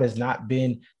Cloud has not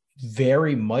been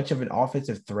very much of an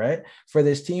offensive threat for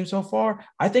this team so far.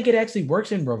 I think it actually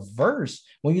works in reverse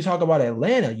when you talk about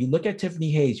Atlanta. You look at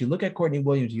Tiffany Hayes, you look at Courtney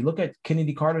Williams, you look at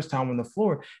Kennedy Carter's time on the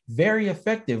floor, very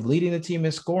effective, leading the team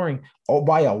in scoring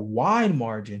by a wide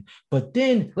margin. But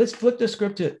then let's flip the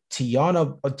script to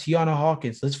Tiana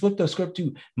Hawkins. Let's flip the script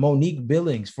to Monique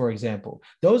Billings, for example.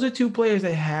 Those are two players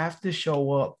that have to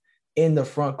show up in the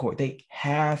front court. They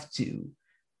have to.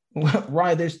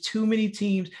 Right, there's too many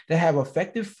teams that have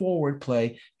effective forward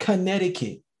play.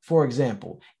 Connecticut, for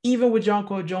example, even with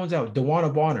Jonquel Jones out,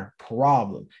 DeWanna Bonner,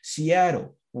 problem.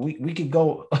 Seattle, we could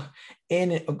go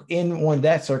in on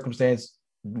that circumstance,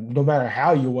 no matter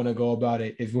how you want to go about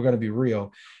it, if we're going to be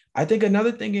real. I think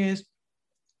another thing is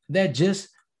that just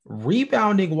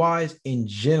rebounding wise in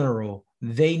general,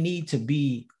 they need to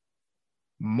be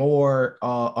more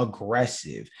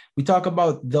aggressive. We talk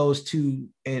about those two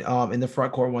in the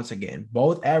front court once again,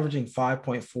 both averaging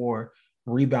 5.4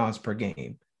 rebounds per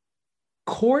game.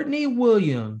 Courtney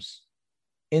Williams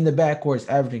in the backcourt is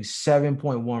averaging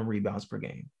 7.1 rebounds per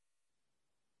game.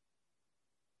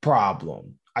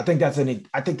 Problem. I think that's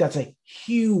a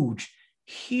huge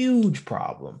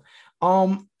problem.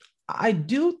 I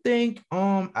do think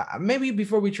maybe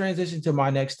before we transition to my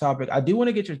next topic, I do want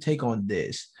to get your take on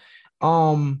this.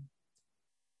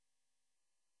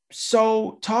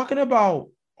 So talking about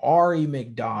Ari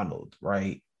McDonald,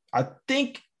 right? I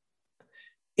think,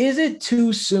 is it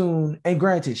too soon? And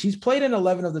granted, she's played in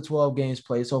 11 of the 12 games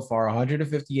played so far,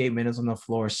 158 minutes on the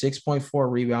floor,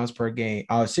 6.4 rebounds per game,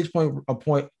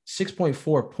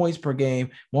 6.4 points per game,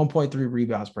 1.3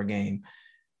 rebounds per game.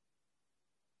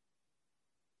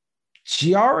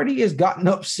 She already has gotten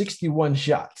up 61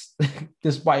 shots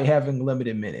despite having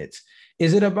limited minutes.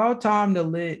 Is it about time to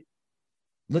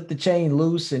let the chain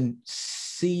loose and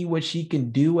see what she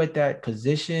can do at that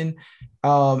position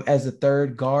as a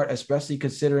third guard, especially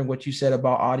considering what you said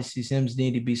about Odyssey Sims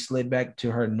needing to be slid back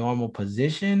to her normal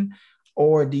position?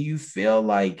 Or do you feel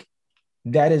like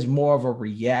that is more of a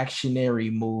reactionary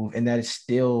move and that is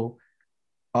still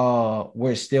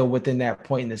we're still within that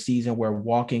point in the season where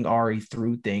walking Ari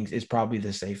through things is probably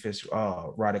the safest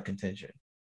route of contention?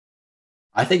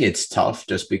 I think it's tough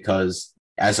just because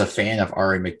as a fan of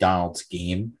Ari McDonald's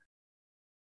game,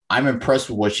 I'm impressed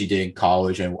with what she did in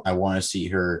college, and I want to see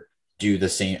her do the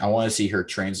same. I want to see her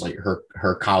translate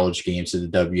her college games to the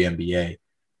WNBA.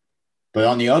 But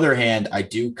on the other hand, I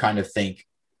do kind of think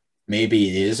maybe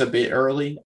it is a bit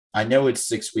early. I know it's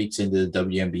 6 weeks into the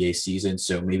WNBA season,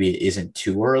 so maybe it isn't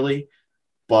too early.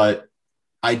 But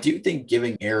I do think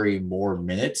giving Ari more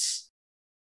minutes,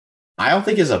 I don't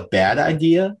think is a bad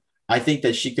idea. I think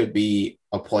that she could be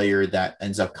a player that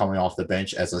ends up coming off the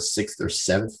bench as a sixth or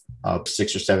seventh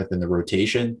in the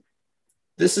rotation.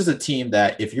 This is a team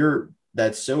that if you're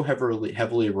that's so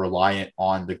heavily reliant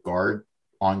on guard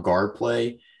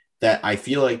play that I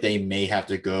feel like they may have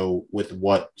to go with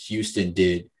what Houston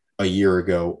did a year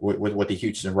ago, with what the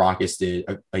Houston Rockets did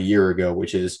a year ago,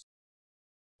 which is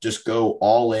just go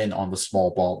all in on the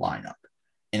small ball lineup.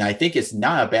 And I think it's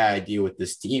not a bad idea with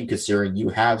this team considering you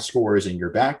have scorers in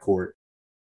your backcourt.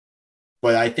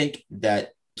 But I think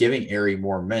that giving Ari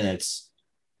more minutes,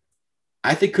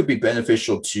 I think could be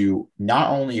beneficial to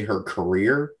not only her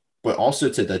career, but also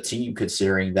to the team,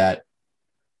 considering that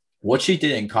what she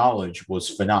did in college was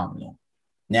phenomenal.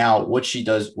 Now, what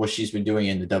she's been doing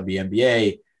in the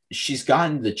WNBA, she's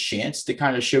gotten the chance to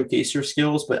kind of showcase her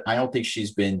skills, but I don't think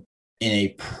she's been in a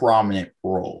prominent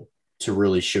role to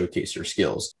really showcase her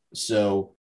skills.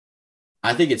 So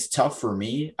I think it's tough for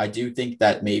me. I do think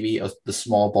that maybe the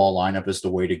small ball lineup is the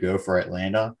way to go for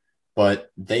Atlanta, but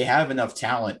they have enough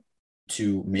talent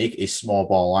to make a small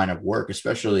ball lineup work,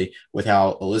 especially with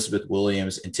how Elizabeth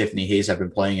Williams and Tiffany Hayes have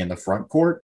been playing in the front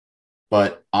court.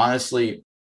 But honestly,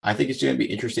 I think it's going to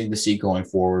be interesting to see going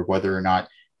forward whether or not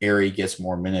Ari gets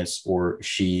more minutes or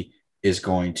she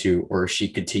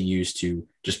continues to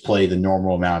just play the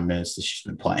normal amount of minutes that she's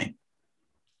been playing.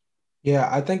 Yeah,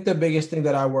 I think the biggest thing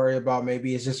that I worry about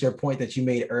maybe is just your point that you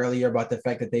made earlier about the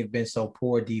fact that they've been so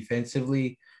poor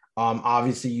defensively.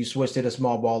 Obviously, you switched to the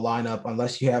small ball lineup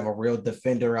unless you have a real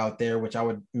defender out there, which I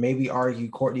would maybe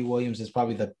argue Courtney Williams is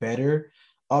probably the better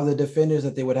of the defenders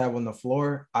that they would have on the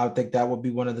floor. I would think that would be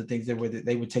one of the things that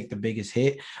they would take the biggest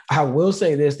hit. I will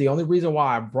say this: the only reason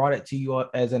why I brought it to you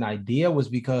as an idea was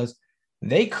because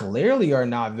they clearly are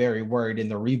not very worried in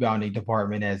the rebounding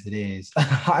department as it is.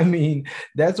 I mean,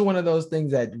 that's one of those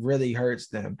things that really hurts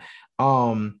them.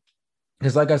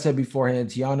 Because like I said beforehand,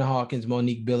 Tiana Hawkins,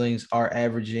 Monique Billings are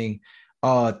averaging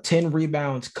 10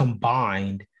 rebounds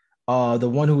combined. The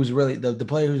one who's really the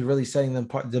player who's really setting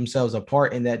themselves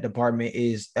apart in that department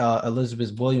is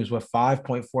Elizabeth Williams with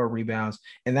 5.4 rebounds,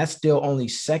 and that's still only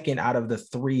second out of the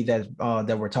three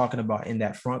that we're talking about in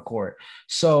that front court.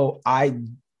 So I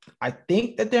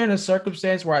think that they're in a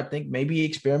circumstance where I think maybe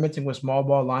experimenting with small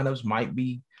ball lineups might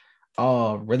be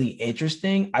really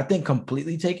interesting. I think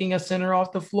completely taking a center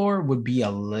off the floor would be a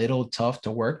little tough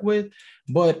to work with,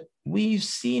 but we've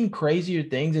seen crazier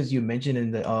things, as you mentioned,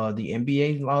 in the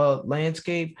NBA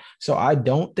landscape. So I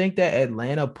don't think that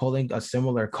Atlanta pulling a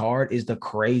similar card is the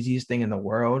craziest thing in the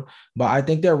world, but I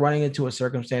think they're running into a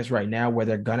circumstance right now where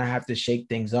they're gonna have to shake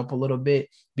things up a little bit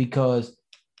because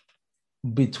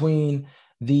between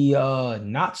the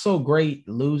not so great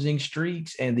losing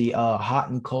streaks and the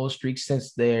hot and cold streaks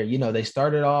since they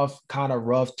started off kind of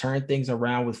rough, turned things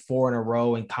around with 4 in a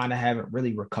row and kind of haven't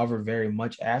really recovered very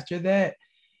much after that.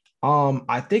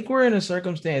 I think we're in a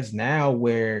circumstance now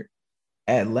where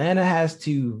Atlanta has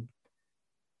to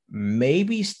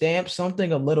maybe stamp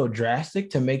something a little drastic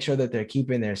to make sure that they're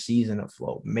keeping their season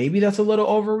afloat. Maybe that's a little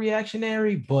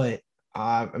overreactionary, but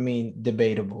I mean,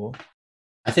 debatable.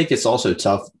 I think it's also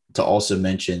tough to also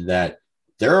mention that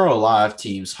there are a lot of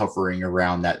teams hovering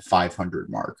around that 500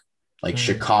 mark, like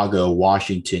Chicago,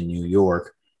 Washington, New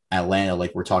York, Atlanta,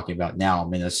 like we're talking about now,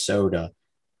 Minnesota.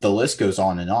 The list goes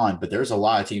on, but there's a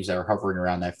lot of teams that are hovering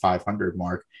around that 500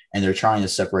 mark, and they're trying to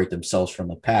separate themselves from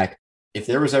the pack. If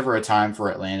there was ever a time for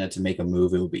Atlanta to make a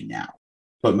move, it would be now.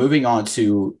 But moving on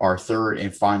to our third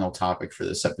and final topic for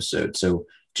this episode. So,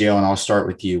 Jalen, I'll start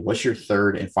with you. What's your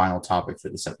third and final topic for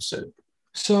this episode?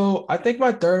 So I think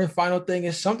my third and final thing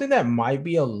is something that might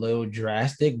be a little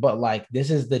drastic, but like this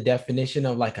is the definition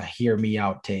of like a hear me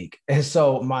out take. And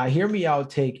so my hear me out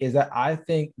take is that I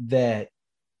think that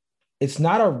it's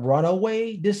not a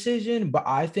runaway decision, but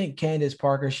I think Candace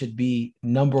Parker should be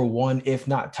number one, if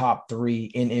not top three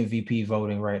in MVP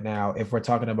voting right now, if we're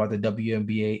talking about the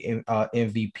WNBA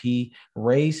MVP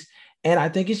race. And I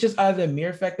think it's just out of the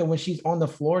mere fact that when she's on the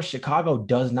floor, Chicago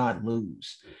does not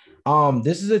lose.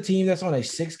 This is a team that's on a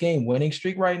 6-game winning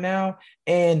streak right now,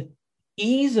 and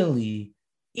easily,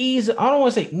 I don't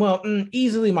want to say, well,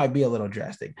 easily might be a little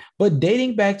drastic, but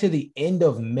dating back to the end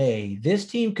of May, this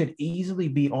team could easily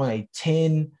be on a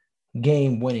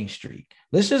 10-game winning streak.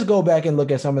 Let's just go back and look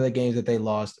at some of the games that they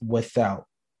lost without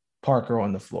Parker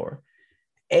on the floor.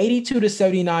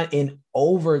 82-79 in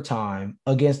overtime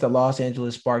against the Los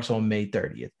Angeles Sparks on May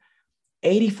 30th.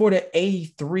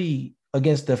 84-83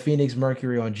 against the Phoenix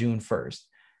Mercury on June 1st.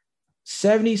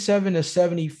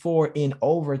 77-74 in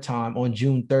overtime on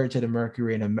June 3rd to the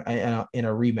Mercury in a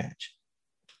rematch.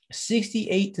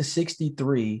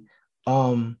 68-63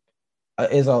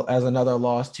 as another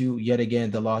loss to yet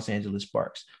again the Los Angeles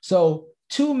Sparks. So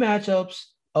two matchups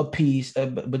apiece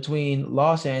between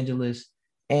Los Angeles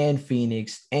and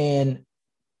Phoenix, and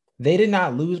they did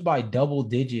not lose by double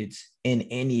digits in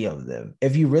any of them.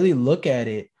 If you really look at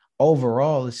it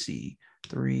overall, let's see,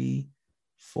 3,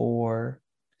 4,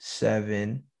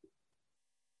 7.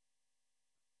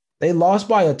 They lost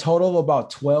by a total of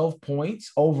about 12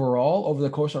 points overall over the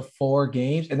course of 4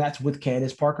 games, and that's with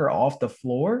Candace Parker off the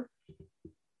floor.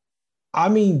 I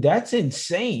mean, that's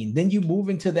insane. Then you move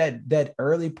into that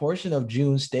early portion of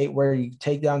June State where you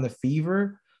take down the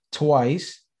Fever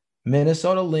twice,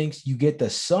 Minnesota Lynx, you get the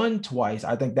Sun twice.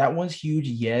 I think that one's huge.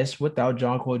 Yes, without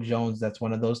Jonquel Jones, that's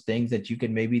one of those things that you could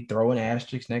maybe throw an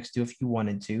asterisk next to if you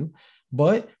wanted to.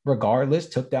 But regardless,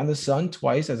 took down the Sun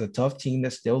twice as a tough team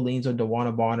that still leans on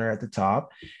DeWanna Bonner at the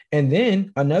top. And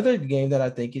then another game that I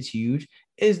think is huge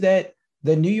is that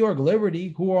the New York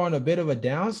Liberty, who are on a bit of a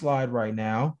downslide right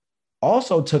now,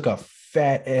 also took a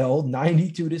fat L,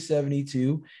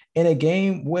 92-72, in a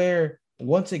game where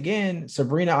once again,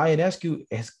 Sabrina Ionescu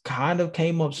has kind of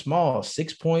came up small.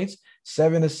 6 points,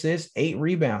 7 assists, 8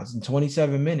 rebounds in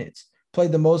 27 minutes.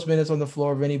 Played the most minutes on the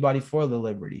floor of anybody for the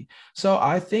Liberty. So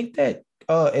I think that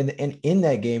and in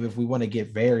that game, if we want to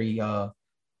get very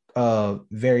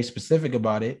specific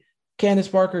about it, Candace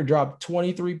Parker dropped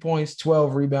 23 points,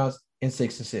 12 rebounds, and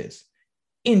 6 assists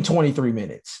in 23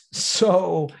 minutes.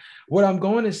 So what I'm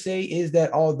going to say is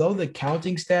that although the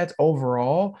counting stats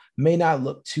overall may not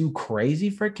look too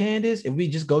crazy for Candace, if we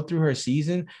just go through her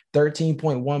season,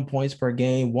 13.1 points per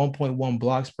game, 1.1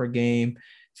 blocks per game,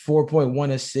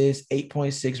 4.1 assists,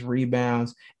 8.6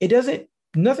 rebounds,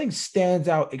 nothing stands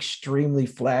out extremely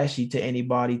flashy to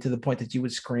anybody to the point that you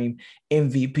would scream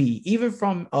MVP. Even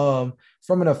from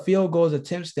a field goals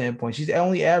attempt standpoint, she's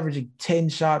only averaging 10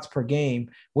 shots per game,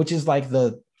 which is like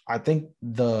I think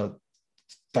the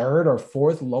third or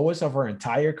fourth lowest of her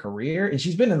entire career. And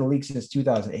she's been in the league since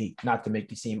 2008, not to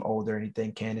make you seem old or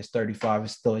anything. Candace, 35,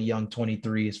 is still a young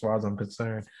 23 as far as I'm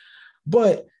concerned.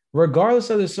 But regardless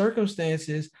of the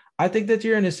circumstances, I think that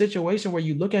you're in a situation where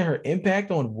you look at her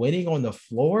impact on winning on the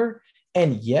floor.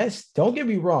 And yes, don't get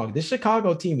me wrong, this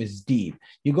Chicago team is deep.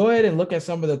 You go ahead and look at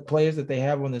some of the players that they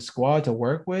have on the squad to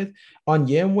work with.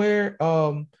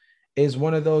 Onyenwere is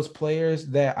one of those players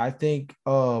that I think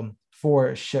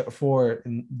for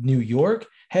New York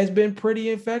has been pretty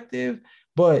effective.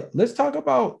 But let's talk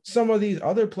about some of these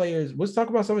other players. Let's talk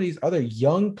about some of these other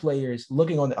young players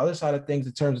looking on the other side of things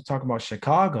in terms of talking about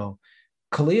Chicago.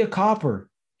 Kalia Copper,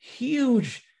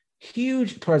 huge,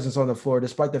 huge presence on the floor,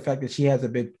 despite the fact that she has a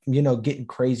big, getting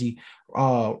crazy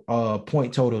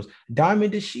point totals.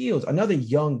 Diamond DeShields, another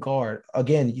young guard.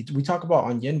 Again, we talk about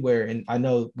Onyenwere, and I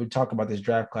know we talk about this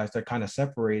draft class, they're kind of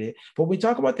separated, but we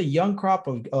talk about the young crop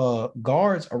of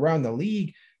guards around the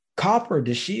league. Copper,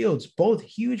 DeShields, both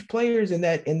huge players in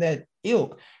that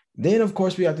ilk. Then, of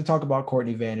course, we have to talk about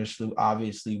Courtney Vandersloot,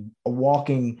 obviously a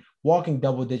walking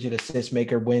double-digit assist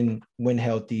maker when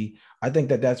healthy. I think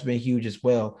that's been huge as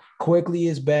well. Quickly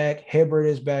is back. Hibbert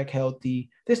is back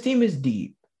healthy. This team is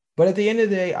deep. But at the end of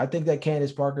the day, I think that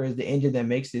Candace Parker is the engine that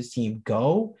makes this team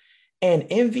go. And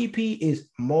MVP is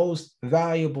most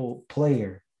valuable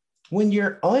player. When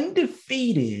you're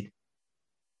undefeated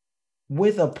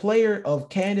with a player of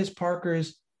Candace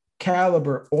Parker's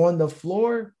caliber on the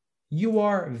floor, you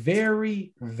are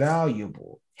very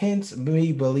valuable. Hence,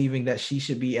 me believing that she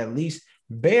should be at least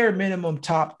bare minimum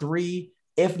top 3,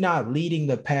 if not leading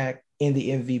the pack in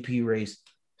the MVP race.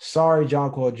 Sorry,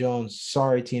 Jonquel Jones.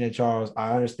 Sorry, Tina Charles.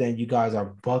 I understand you guys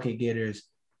are bucket getters.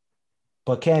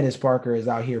 But Candace Parker is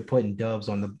out here putting dubs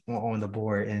on the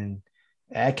board, and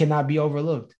that cannot be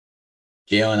overlooked.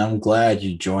 Jalen, I'm glad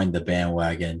you joined the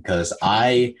bandwagon because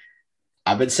I've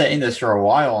been saying this for a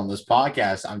while on this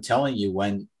podcast. I'm telling you,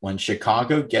 when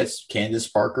Chicago gets Candace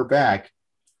Parker back,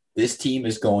 this team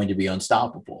is going to be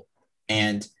unstoppable.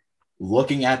 And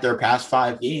looking at their past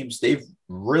 5 games, they've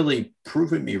really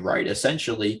proven me right.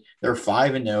 Essentially, they're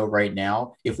 5-0 right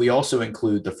now. If we also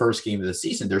include the first game of the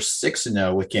season, they're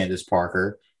 6-0 with Candace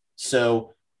Parker.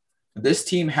 So this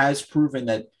team has proven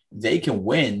that they can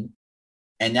win.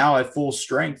 And now at full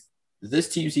strength, this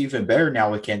team's even better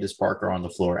now with Candace Parker on the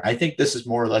floor. I think this is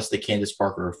more or less the Candace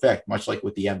Parker effect, much like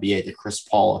with the NBA, the Chris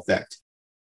Paul effect.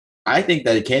 I think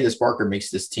that Candace Parker makes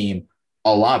this team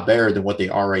a lot better than what they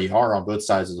already are on both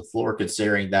sides of the floor,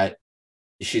 considering that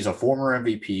she's a former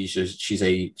MVP.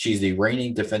 She's the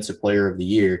reigning defensive player of the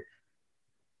year.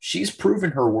 She's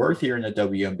proven her worth here in the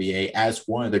WNBA as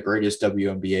one of the greatest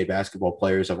WNBA basketball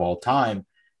players of all time.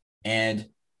 And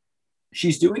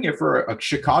she's doing it for a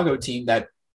Chicago team that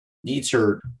needs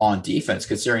her on defense,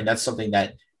 considering that's something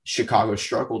that Chicago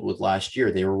struggled with last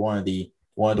year. They were one of the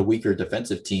weaker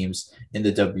defensive teams in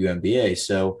the WNBA.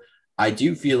 So I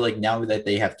do feel like now that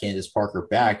they have Candace Parker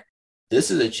back, this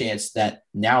is a chance that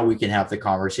now we can have the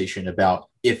conversation about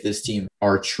if this team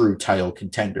are true title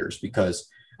contenders, because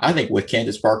I think with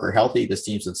Candace Parker healthy, this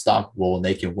team's unstoppable and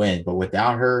they can win. But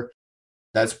without her,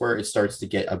 that's where it starts to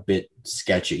get a bit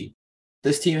sketchy.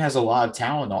 This team has a lot of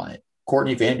talent on it.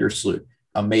 Courtney Vandersloot,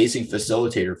 amazing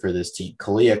facilitator for this team.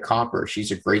 Kalia Copper, she's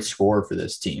a great scorer for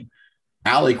this team.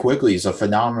 Allie Quigley is a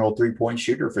phenomenal three-point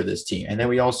shooter for this team. And then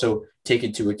we also take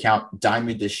into account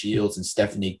Diamond DeShields and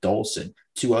Stephanie Dolson,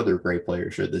 two other great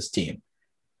players for this team.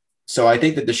 So I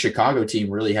think that the Chicago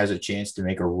team really has a chance to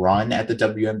make a run at the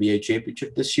WNBA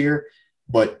championship this year,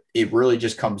 but it really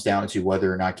just comes down to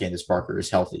whether or not Candace Parker is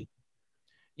healthy.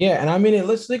 Yeah, and I mean,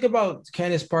 let's think about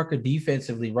Candace Parker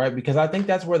defensively, right? Because I think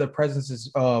that's where the presence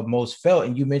is most felt.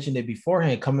 And you mentioned it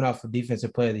beforehand, coming off of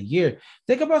Defensive Player of the Year.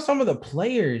 Think about some of the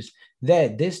players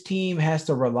that this team has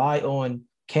to rely on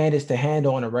Candace to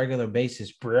handle on a regular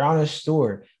basis. Brianna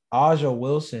Stewart, Aja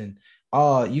Wilson.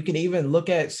 You can even look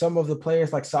at some of the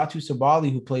players like Satu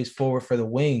Sabali, who plays forward for the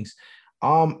Wings.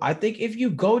 I think if you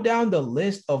go down the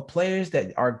list of players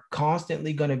that are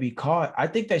constantly going to be caught, I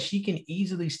think that she can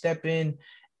easily step in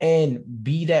and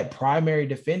be that primary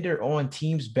defender on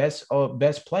team's best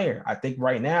player. I think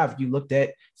right now, if you looked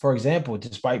at, for example,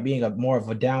 despite being a more of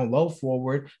a down low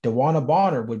forward, DeWanna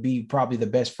Bonner would be probably the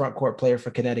best front court player for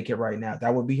Connecticut right now.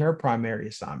 That would be her primary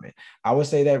assignment. I would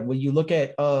say that when you look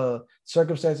at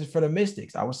circumstances for the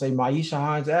Mystics, I would say Maisha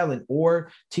Hines-Allen or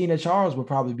Tina Charles would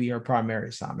probably be her primary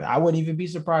assignment. I wouldn't even be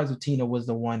surprised if Tina was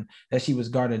the one that she was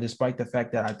guarding, despite the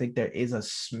fact that I think there is a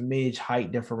smidge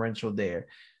height differential there.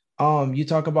 You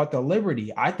talk about the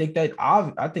Liberty. I think the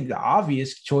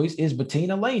obvious choice is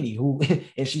Bettina Laney, who,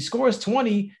 if she scores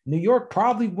 20, New York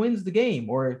probably wins the game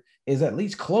or is at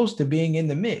least close to being in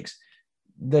the mix.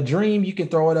 The Dream, you can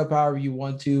throw it up however you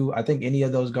want to. I think any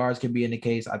of those guards can be in the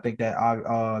case. I think that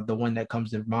the one that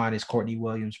comes to mind is Courtney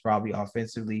Williams, probably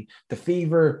offensively. The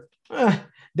Fever,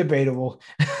 debatable,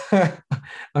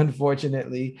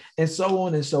 unfortunately, and so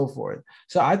on and so forth.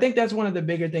 So I think that's one of the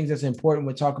bigger things that's important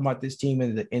when talking about this team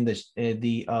in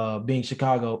the being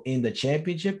Chicago in the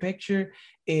championship picture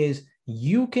is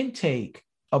you can take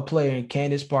a player in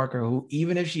Candace Parker who,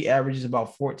 even if she averages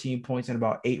about 14 points and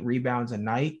about 8 rebounds a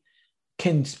night,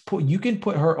 you can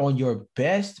put her on your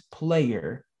best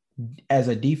player as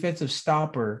a defensive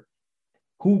stopper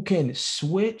who can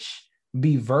switch,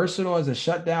 be versatile as a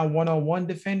shutdown one-on-one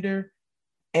defender,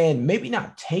 and maybe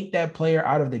not take that player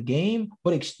out of the game,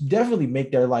 but definitely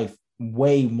make their life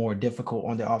way more difficult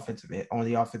on the offensive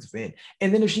end.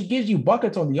 And then if she gives you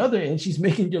buckets on the other end, she's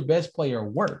making your best player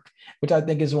work, which I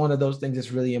think is one of those things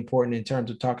that's really important in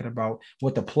terms of talking about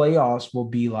what the playoffs will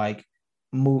be like,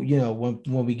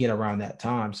 when we get around that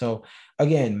time. So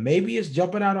again, maybe it's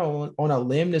jumping out on a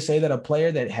limb to say that a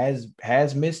player that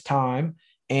has missed time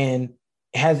and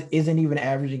isn't even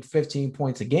averaging 15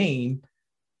 points a game,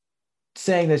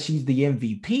 saying that she's the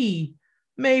MVP,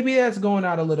 maybe that's going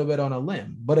out a little bit on a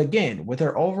limb. But again, with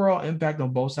her overall impact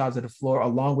on both sides of the floor,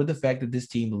 along with the fact that this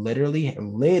team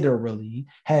literally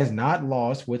has not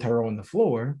lost with her on the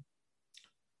floor,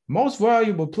 most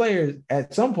valuable players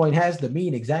at some point has to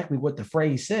mean exactly what the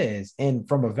phrase says. And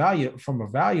from a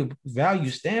value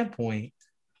standpoint,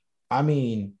 I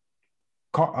mean,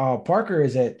 Parker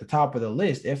is at the top of the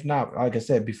list, if not, like I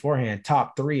said beforehand,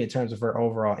 top 3 in terms of her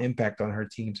overall impact on her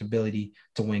team's ability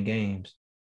to win games.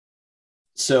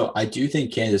 So I do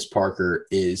think Candace Parker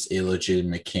is a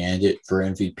legitimate candidate for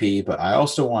MVP, but I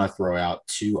also want to throw out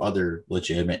two other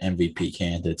legitimate MVP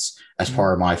candidates as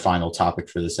part of my final topic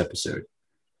for this episode.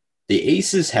 The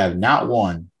Aces have not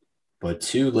one, but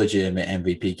two legitimate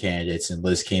MVP candidates in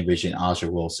Liz Cambridge and Aja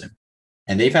Wilson.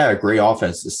 And they've had a great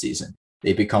offense this season.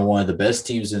 They've become one of the best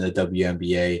teams in the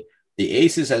WNBA. The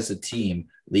Aces as a team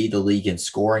lead the league in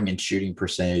scoring and shooting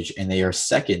percentage, and they are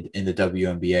second in the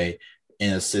WNBA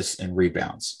in assists and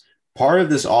rebounds. Part of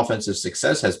this offensive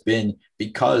success has been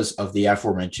because of the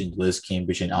aforementioned Liz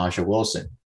Cambridge and Aja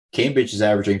Wilson. Cambridge is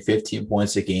averaging 15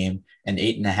 points a game and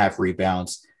 8.5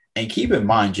 rebounds. And keep in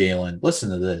mind, Jalen,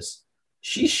 listen to this.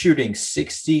 She's shooting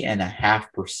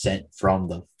 60.5% from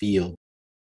the field.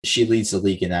 She leads the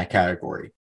league in that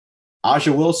category.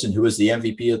 Aja Wilson, who was the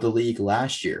MVP of the league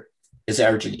last year, is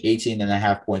averaging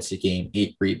 18.5 points a game,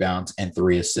 8 rebounds, and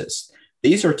 3 assists.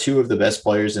 These are two of the best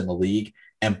players in the league,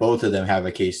 and both of them have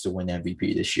a case to win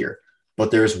MVP this year.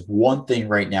 But there's one thing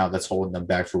right now that's holding them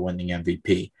back for winning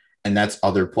MVP, and that's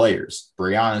other players.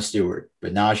 Brianna Stewart,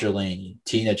 Benaja Laney,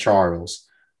 Tina Charles,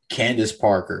 Candace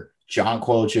Parker,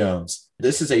 Jonquel Jones.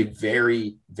 This is a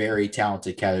very, very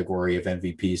talented category of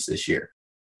MVPs this year.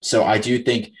 So I do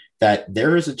think that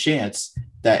there is a chance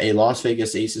that a Las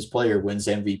Vegas Aces player wins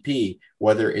MVP,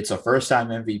 whether it's a first-time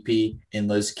MVP in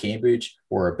Liz Cambridge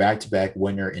or a back-to-back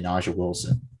winner in Aja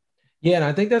Wilson. Yeah, and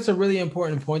I think that's a really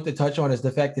important point to touch on is the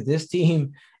fact that this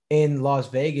team in Las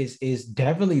Vegas is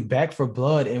definitely back for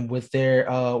blood, and with their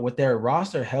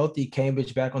roster healthy,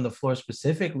 Cambridge back on the floor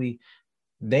specifically,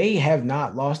 they have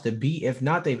not lost a beat. If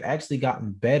not, they've actually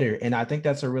gotten better. And I think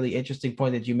that's a really interesting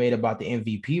point that you made about the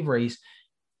MVP race.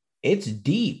 It's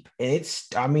deep.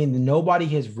 Nobody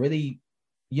has really,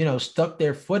 stuck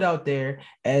their foot out there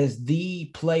as the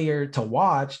player to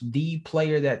watch, the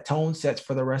player that tone sets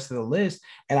for the rest of the list.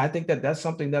 And I think that that's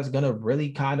something that's going to really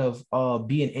kind of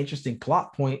be an interesting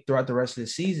plot point throughout the rest of the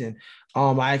season.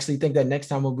 I actually think that next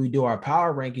time when we do our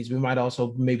power rankings, we might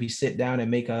also maybe sit down and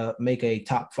make a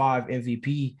top 5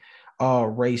 MVP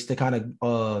race to kind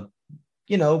of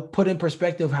put in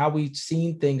perspective how we've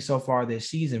seen things so far this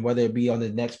season, whether it be on the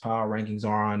next power rankings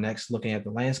or on next looking at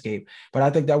the landscape. But I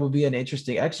think that would be an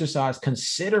interesting exercise,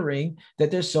 considering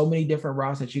that there's so many different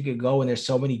routes that you could go and there's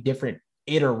so many different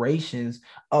iterations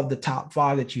of the top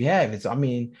 5 that you have. At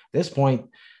this point,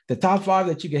 the top 5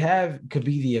 that you could have could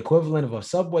be the equivalent of a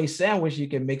Subway sandwich. You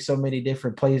can mix so many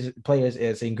different players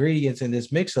as ingredients in this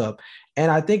mix-up.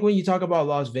 And I think when you talk about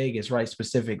Las Vegas, right,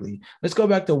 specifically, let's go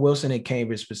back to Wilson and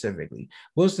Cambridge specifically.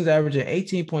 Wilson's averaging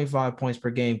 18.5 points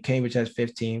per game. Cambridge has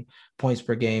 15 points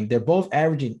per game. They're both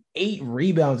averaging 8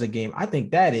 rebounds a game. I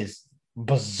think that is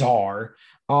bizarre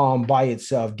by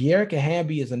itself. Dearica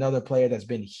Hamby is another player that's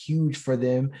been huge for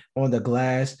them on the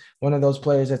glass. One of those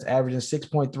players that's averaging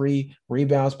 6.3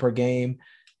 rebounds per game.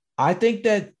 I think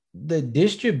that the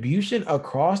distribution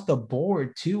across the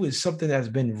board too is something that's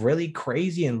been really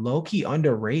crazy and low-key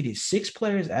underrated. 6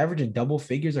 players averaging double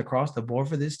figures across the board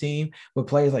for this team, with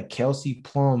players like Kelsey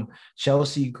Plum,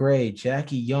 Chelsea Gray,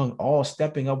 Jackie Young, all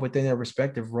stepping up within their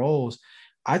respective roles.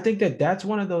 I think that that's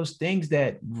one of those things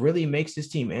that really makes this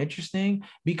team interesting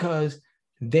because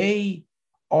they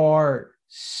are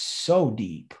so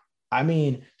deep.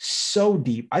 So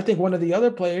deep. I think one of the other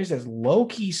players that's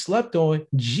low-key slept on,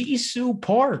 Jisoo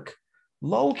Park,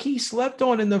 low-key slept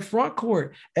on in the front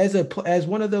court as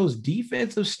one of those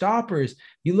defensive stoppers.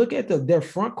 You look at their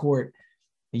front court.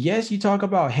 Yes, you talk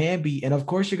about Hamby, and of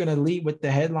course you're going to lead with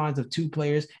the headlines of 2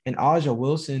 players and Aja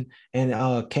Wilson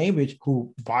and Cambridge,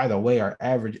 who, by the way, are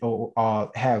average I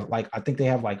think they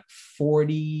have like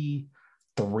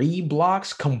 43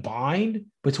 blocks combined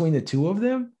between the 2 of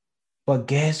them. But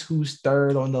guess who's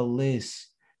third on the list?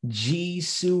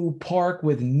 Jisoo Park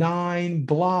with 9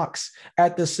 blocks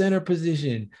at the center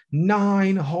position,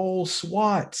 9 whole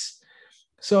swats.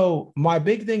 So my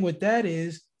big thing with that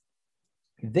is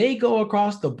they go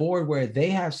across the board where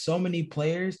they have so many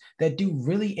players that do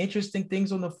really interesting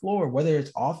things on the floor, whether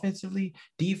it's offensively,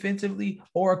 defensively,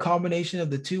 or a combination of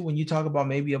the two. When you talk about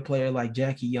maybe a player like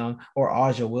Jackie Young or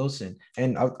Aja Wilson,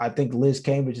 and I think Liz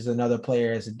Cambridge is another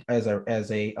player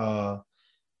as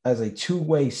a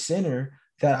two-way center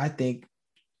that I think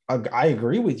I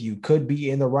agree with you could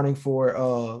be in the running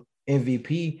for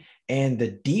MVP. And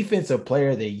the Defensive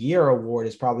Player of the Year award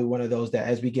is probably one of those that,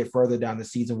 as we get further down the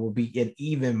season, will be an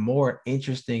even more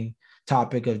interesting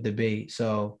topic of debate.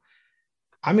 So,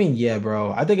 yeah,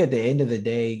 bro. I think at the end of the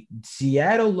day,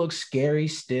 Seattle looks scary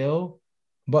still,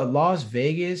 but Las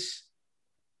Vegas,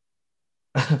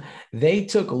 they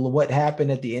took what happened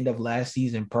at the end of last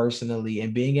season personally,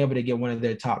 and being able to get one of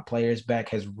their top players back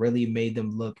has really made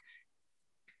them look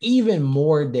even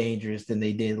more dangerous than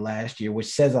they did last year,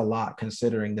 which says a lot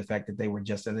considering the fact that they were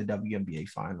just in the WNBA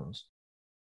finals.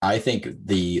 I think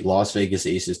the Las Vegas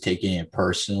Aces taking it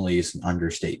personally is an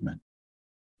understatement.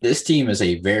 This team is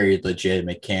a very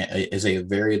legitimate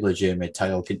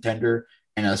title contender,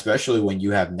 and especially when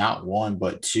you have not one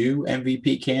but two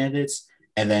MVP candidates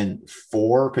and then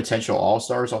four potential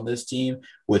all-stars on this team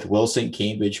with Wilson,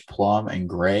 Cambridge, Plum, and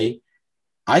Gray.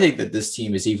 I think that this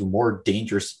team is even more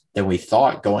dangerous than we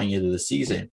thought going into the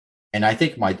season. And I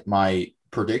think my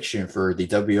prediction for the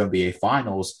WNBA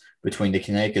finals between the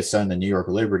Connecticut Sun and the New York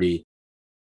Liberty,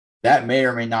 that may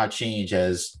or may not change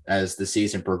as the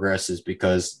season progresses,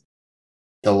 because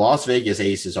the Las Vegas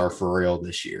Aces are for real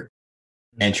this year.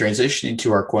 And transitioning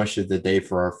to our question of the day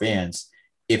for our fans,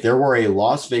 if there were a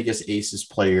Las Vegas Aces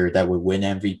player that would win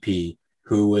MVP,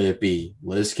 who would it be?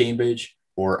 Liz Cambridge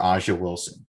or Aja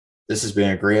Wilson? This has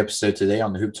been a great episode today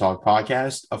on the Hoop Talk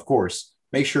podcast. Of course,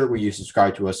 make sure you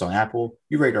subscribe to us on Apple,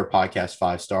 you rate our podcast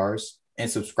 5 stars, and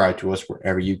subscribe to us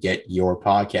wherever you get your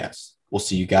podcasts. We'll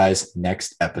see you guys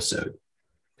next episode.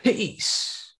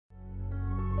 Peace.